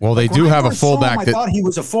size. Well, they do have a fullback. I thought he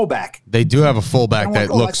was a fullback. They do have a fullback that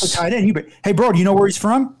looks tight end. Hey, bro, do you know where he's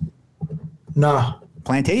from? No.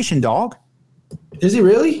 Plantation, dog. Is he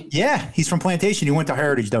really? Yeah, he's from Plantation. He went to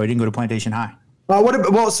Heritage though. He didn't go to Plantation High.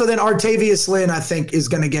 So then Artavius Lynn, I think, is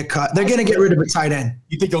going to get cut. They're going to get rid of a tight end.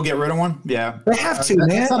 You think they'll get rid of one? Yeah, they have to, man.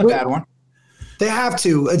 That's not a bad one. They have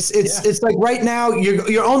to. It's like right now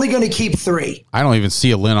you're only going to keep 3. I don't even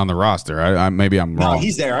see a Lynn on the roster. Maybe I'm wrong. No,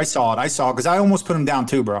 he's there. I saw it because I almost put him down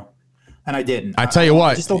too, bro, and I didn't. I tell you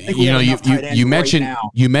what, you mentioned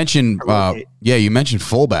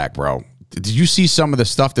fullback, bro. Did you see some of the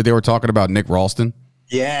stuff that they were talking about Nick Ralston?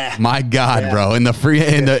 Yeah. My God, bro. In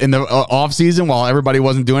the off season, while everybody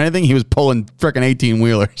wasn't doing anything, he was pulling freaking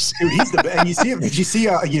 18-wheelers. Dude, he's the best. And you see him. Did you see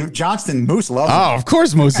Johnston Moose loved him? Oh, of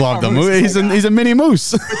course Moose loved him. He's a mini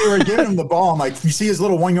Moose. They were giving him the ball. I'm like, you see his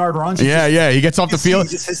little 1-yard runs? Yeah. He gets off the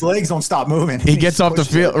field. His legs don't stop moving. He gets off the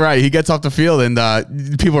field. Right. He gets off the field and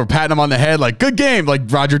people are patting him on the head like, good game. Like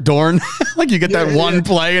Roger Dorn. Like you get that one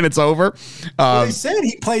play and it's over. They said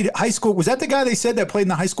he played high school. Was that the guy they said that played in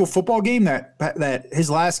the high school football game that his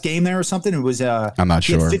last game there or something? It was I'm not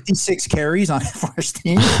sure. 56 carries on his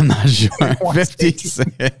team. I'm not sure.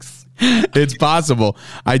 56. It's possible.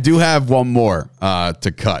 I do have one more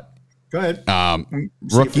to cut. Go ahead.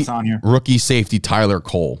 Rookie safety Tyler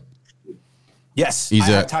Cole. Yes, I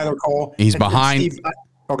have Tyler Cole. He's behind.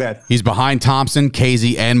 He's behind Thompson,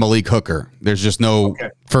 Casey, and Malik Hooker. There's just no.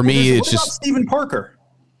 For me, it's just Stephen Parker.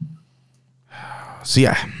 See,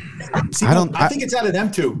 I think it's out of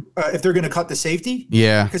them two if they're going to cut the safety.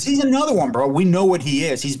 Yeah. Because he's another one, bro. We know what he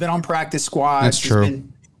is. He's been on practice squads. That's true. Do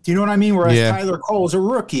you know what I mean? Whereas Tyler Cole's a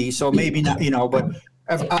rookie, so maybe not, but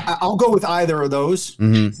I'll go with either of those,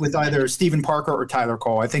 with either Stephen Parker or Tyler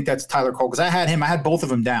Cole. I think that's Tyler Cole because I had both of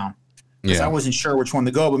them down. Because I wasn't sure which one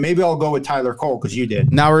to go, but maybe I'll go with Tyler Cole because you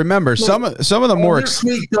did. Now remember, some of the more this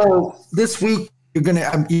week you're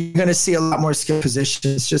gonna see a lot more skill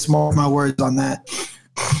positions. Just more of my words on that.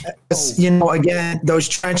 Again, those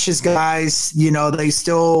trenches guys, they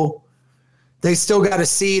still got to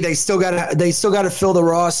see, they still got to fill the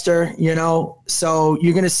roster, so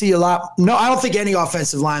you're going to see a lot. No, I don't think any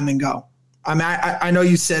offensive linemen go. I mean, I know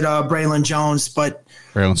you said Braylon Jones, but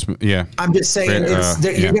yeah, I'm just saying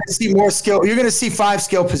you're going to see more skill. You're going to see 5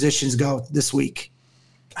 skill positions go this week.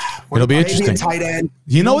 It'll be interesting. Tight end.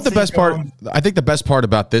 You know what the best part? I think the best part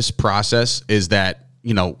about this process is that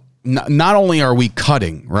not only are we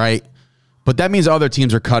cutting, right, but that means other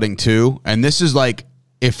teams are cutting too. And this is like,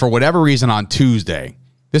 if for whatever reason on Tuesday,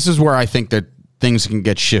 this is where I think that things can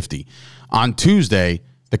get shifty. On Tuesday,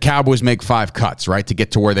 the Cowboys make 5 cuts, right, to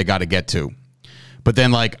get to where they got to get to. But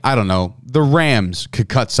then, like, I don't know, the Rams could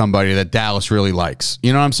cut somebody that Dallas really likes.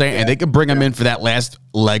 You know what I'm saying? Yeah. And they could bring him in for that last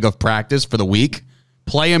leg of practice for the week,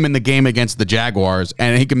 play him in the game against the Jaguars,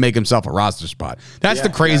 and he can make himself a roster spot. That's the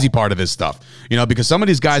crazy part of this stuff. Because some of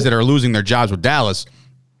these guys that are losing their jobs with Dallas,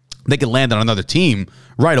 they can land on another team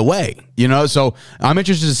right away, So I'm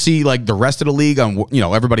interested to see like the rest of the league on,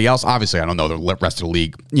 everybody else. Obviously, I don't know the rest of the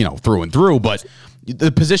league, through and through, but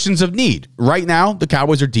the positions of need right now, the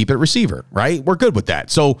Cowboys are deep at receiver, right? We're good with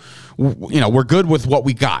that. So, we're good with what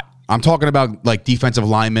we got. I'm talking about like defensive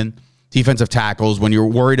linemen, defensive tackles, when you're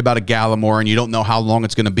worried about a Gallimore and you don't know how long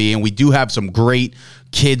it's going to be. And we do have some great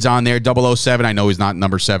kids on there. 007, I know he's not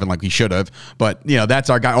number 7 like he should have, but that's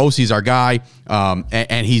our guy. OC's our guy,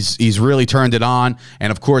 and he's really turned it on.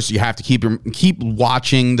 And of course, you have to keep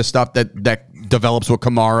watching the stuff that develops with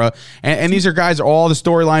Kamara. And these are guys. All the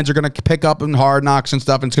storylines are going to pick up in Hard Knocks and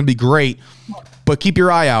stuff, and it's going to be great. But keep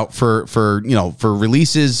your eye out for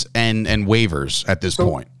releases and waivers at this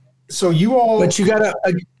point. So you all, but you gotta.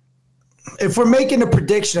 If we're making a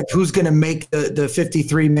prediction of who's going to make the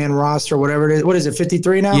 53-man roster, whatever it is, what is it,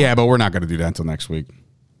 53 now? Yeah, but we're not going to do that until next week.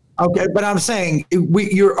 Okay, but I'm saying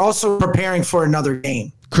you're also preparing for another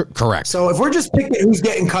game. Correct. So if we're just picking who's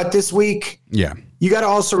getting cut this week, you got to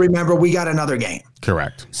also remember we got another game.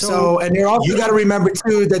 Correct. So and you also got to remember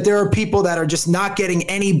too that there are people that are just not getting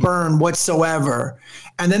any burn whatsoever,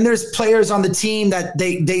 and then there's players on the team that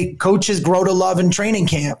they coaches grow to love in training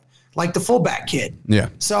camp. Like the fullback kid. Yeah.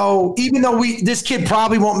 So even though this kid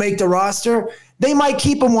probably won't make the roster, they might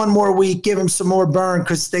keep him one more week, give him some more burn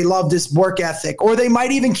because they love this work ethic. Or they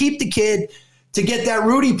might even keep the kid to get that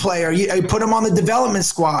Rudy player. You put him on the development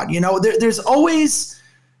squad. There's always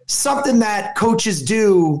something that coaches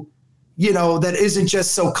do, that isn't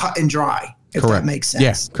just so cut and dry. If correct. That makes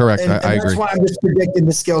sense. Yeah, correct. And I agree. That's why I'm just predicting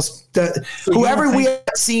the skills. Whoever we have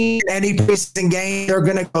seen any preseason game, they're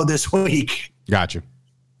going to go this week. Gotcha.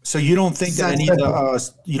 So you don't think that any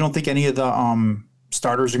of the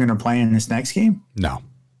starters are going to play in this next game? No,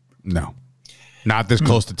 not this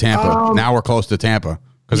close to Tampa. Now we're close to Tampa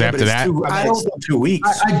because after that, 2 weeks.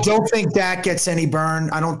 I don't think Dak gets any burn.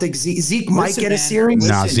 I don't think Zeke might get a series.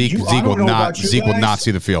 No, Zeke will not. Zeke will not see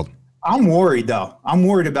the field. I'm worried though. I'm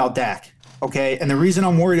worried about Dak. Okay, and the reason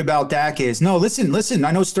I'm worried about Dak is listen.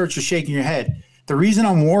 I know Sturch is shaking your head. The reason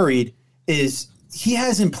I'm worried is he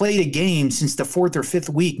hasn't played a game since the 4th or 5th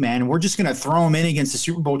week, man. We're just going to throw him in against the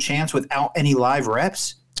Super Bowl champs without any live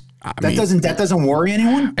reps. That doesn't worry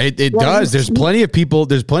anyone. It does. There's plenty of people.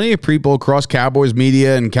 There's plenty of people across Cowboys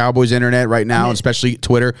media and Cowboys internet right now, especially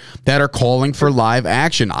Twitter, that are calling for live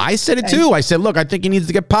action. I said it too. I said, look, I think he needs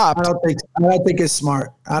to get popped. I don't think it's smart.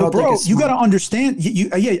 You got to understand.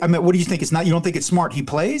 I mean, what do you think? It's not. You don't think it's smart? He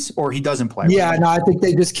plays or he doesn't play? Yeah, no. I think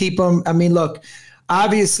they just keep him. I mean, look.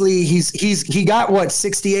 Obviously, he got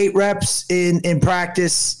 68 reps in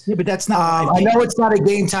practice. Yeah, but that's not. I know it's not a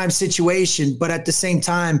game time situation, but at the same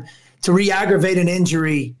time, to re-aggravate an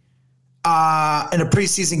injury in a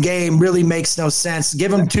preseason game really makes no sense.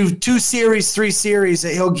 Give him two series, 3 series,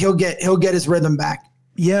 he'll get his rhythm back.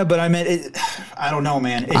 Yeah, but I mean, I don't know,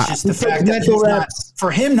 man. It's just the fact that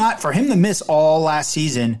for him to miss all last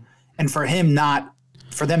season, and for them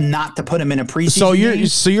not to put him in a preseason.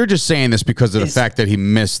 So you're just saying this because of the fact that he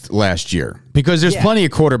missed last year, because there's plenty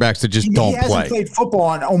of quarterbacks that just don't play. He hasn't played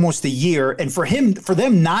football in almost a year, and for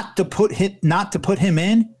them not to put him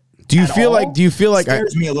in. Do you feel like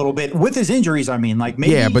scares me a little bit with his injuries? I mean, like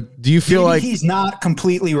maybe. Yeah, but do you feel like he's not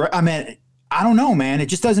completely? I mean, I don't know, man. It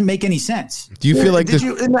just doesn't make any sense. Do you feel like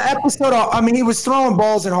in the episode? I mean, he was throwing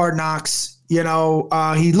balls in Hard Knocks. He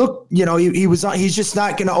looked, he's just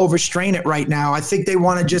not going to overstrain it right now. I think they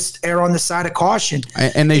want to just err on the side of caution.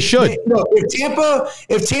 And they should.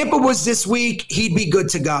 If Tampa was this week, he'd be good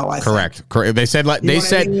to go. Correct. They said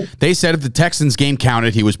if the Texans game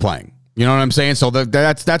counted, he was playing. You know what I'm saying? So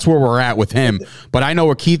that's where we're at with him. But I know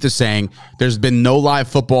what Keith is saying. There's been no live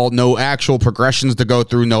football, no actual progressions to go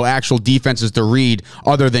through, no actual defenses to read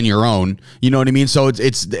other than your own. You know what I mean? So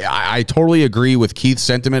I totally agree with Keith's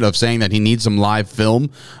sentiment of saying that he needs some live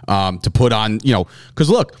film to put on, because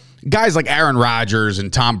look, guys like Aaron Rodgers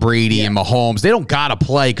and Tom Brady and Mahomes, they don't gotta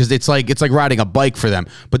play because it's like riding a bike for them.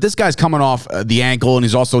 But this guy's coming off the ankle, and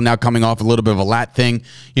he's also now coming off a little bit of a lat thing,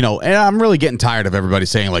 and I'm really getting tired of everybody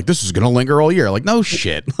saying like this is gonna linger all year. Like, no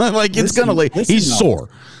shit, like it's gonna he's sore.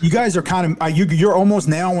 You guys are kind of you're almost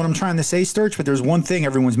nailing what I'm trying to say, Sturch. But there's one thing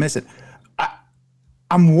everyone's missing.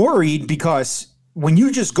 I'm worried because when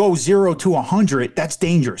you just go 0 to 100, that's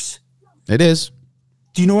dangerous. It is.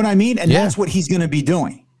 Do you know what I mean? And that's what he's going to be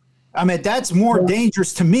doing. I mean, that's more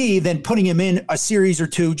dangerous to me than putting him in a series or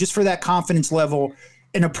two just for that confidence level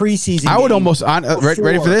in a preseason I would game almost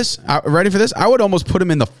ready for this? Ready for this? I would almost put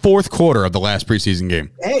him in the fourth quarter of the last preseason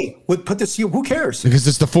game. Hey, put this. Who cares? Because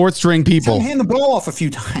it's the fourth string people. Hand the ball off a few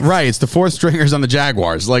times. Right, it's the fourth stringers on the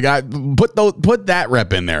Jaguars. Like, I put that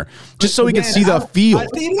rep in there just so we can see the field.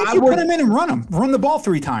 Even if you put him in and run the ball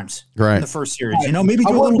 3 times in the first series. Maybe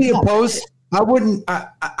I wouldn't be opposed. I wouldn't.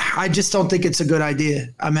 I just don't think it's a good idea.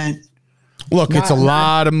 I mean, look, it's a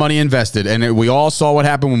lot of money invested, and we all saw what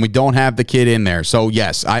happened when we don't have the kid in there. So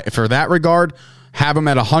yes, for that regard, have him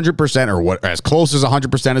at 100% or as close as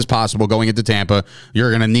 100% as possible going into Tampa. You're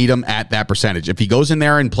going to need him at that percentage. If he goes in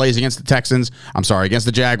there and plays against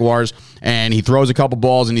the Jaguars, and he throws a couple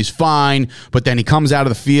balls and he's fine, but then he comes out of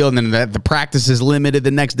the field and then the practice is limited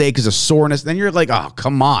the next day because of soreness, then you're like, oh,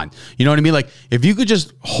 come on. You know what I mean? Like, if you could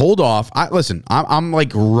just hold off. I'm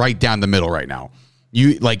like right down the middle right now.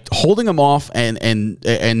 You like holding him off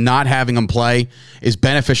and not having him play is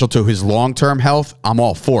beneficial to his long-term health. I'm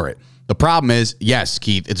all for it. The problem is, yes,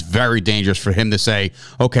 Keith, it's very dangerous for him to say,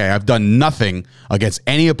 okay, I've done nothing against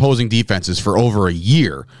any opposing defenses for over a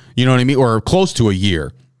year, you know what I mean, or close to a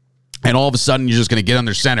year, and all of a sudden you're just going to get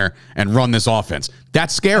under center and run this offense.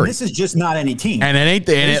 That's scary. And this is just not any team. And it ain't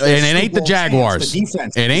the Jaguars.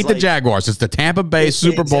 It ain't the Jaguars. It's the Tampa Bay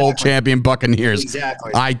Super Bowl champion Buccaneers.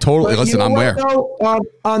 Exactly. I totally, listen, I'm aware.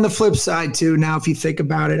 On the flip side, too, now, if you think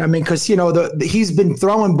about it, I mean, because, he's been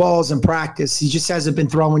throwing balls in practice. He just hasn't been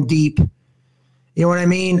throwing deep. You know what I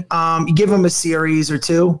mean? You give him a series or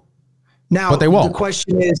two. Now, but they won't. The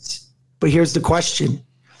question is, but here's the question.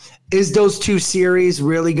 Is those 2 series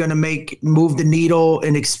really going to move the needle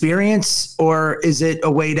in experience, or is it a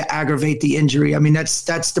way to aggravate the injury? I mean, that's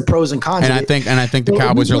the pros and cons. And I think the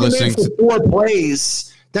Cowboys are listening. For 4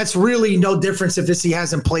 plays, that's really no difference if he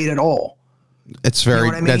hasn't played at all. It's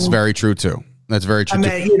very that's very true too. That's very true.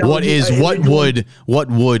 What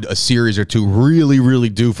would a series or 2 really, really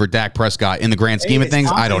do for Dak Prescott in the grand scheme of things?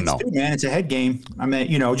 I don't know. Too, man, it's a head game. I mean,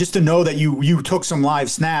 just to know that you took some live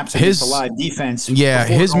snaps against a live defense. Yeah,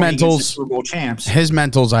 his mentals. Super Bowl champs. His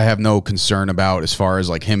mentals, I have no concern about as far as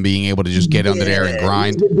like him being able to just get under there and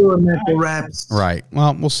grind. He's doing mental reps. Right.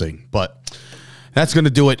 Well, we'll see, but. That's going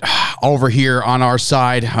to do it over here on our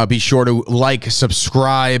side. Be sure to like,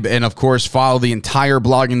 subscribe, and, of course, follow the entire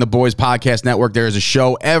Blogging the Boys podcast network. There is a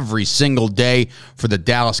show every single day for the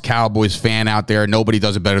Dallas Cowboys fan out there. Nobody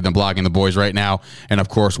does it better than Blogging the Boys right now. And, of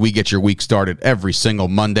course, we get your week started every single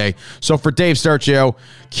Monday. So for Dave Sturchio,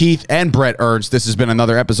 Keith, and Bret Ernst, this has been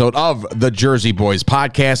another episode of the Jersey Boyz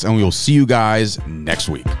podcast, and we will see you guys next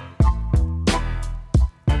week.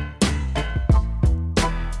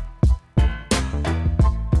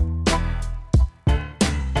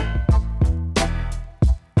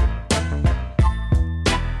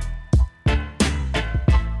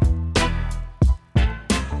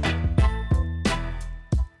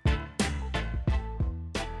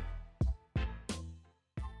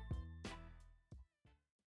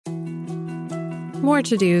 More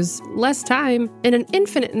to-dos, less time, and an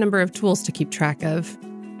infinite number of tools to keep track of.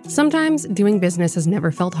 Sometimes doing business has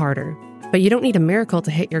never felt harder, but you don't need a miracle to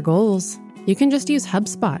hit your goals. You can just use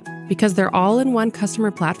HubSpot, because their all-in-one customer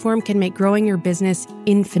platform can make growing your business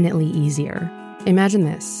infinitely easier. Imagine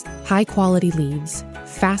this: high-quality leads,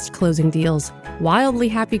 fast closing deals, wildly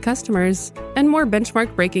happy customers, and more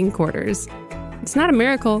benchmark-breaking quarters. It's not a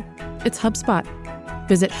miracle, it's HubSpot.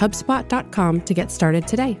 Visit HubSpot.com to get started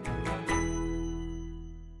today.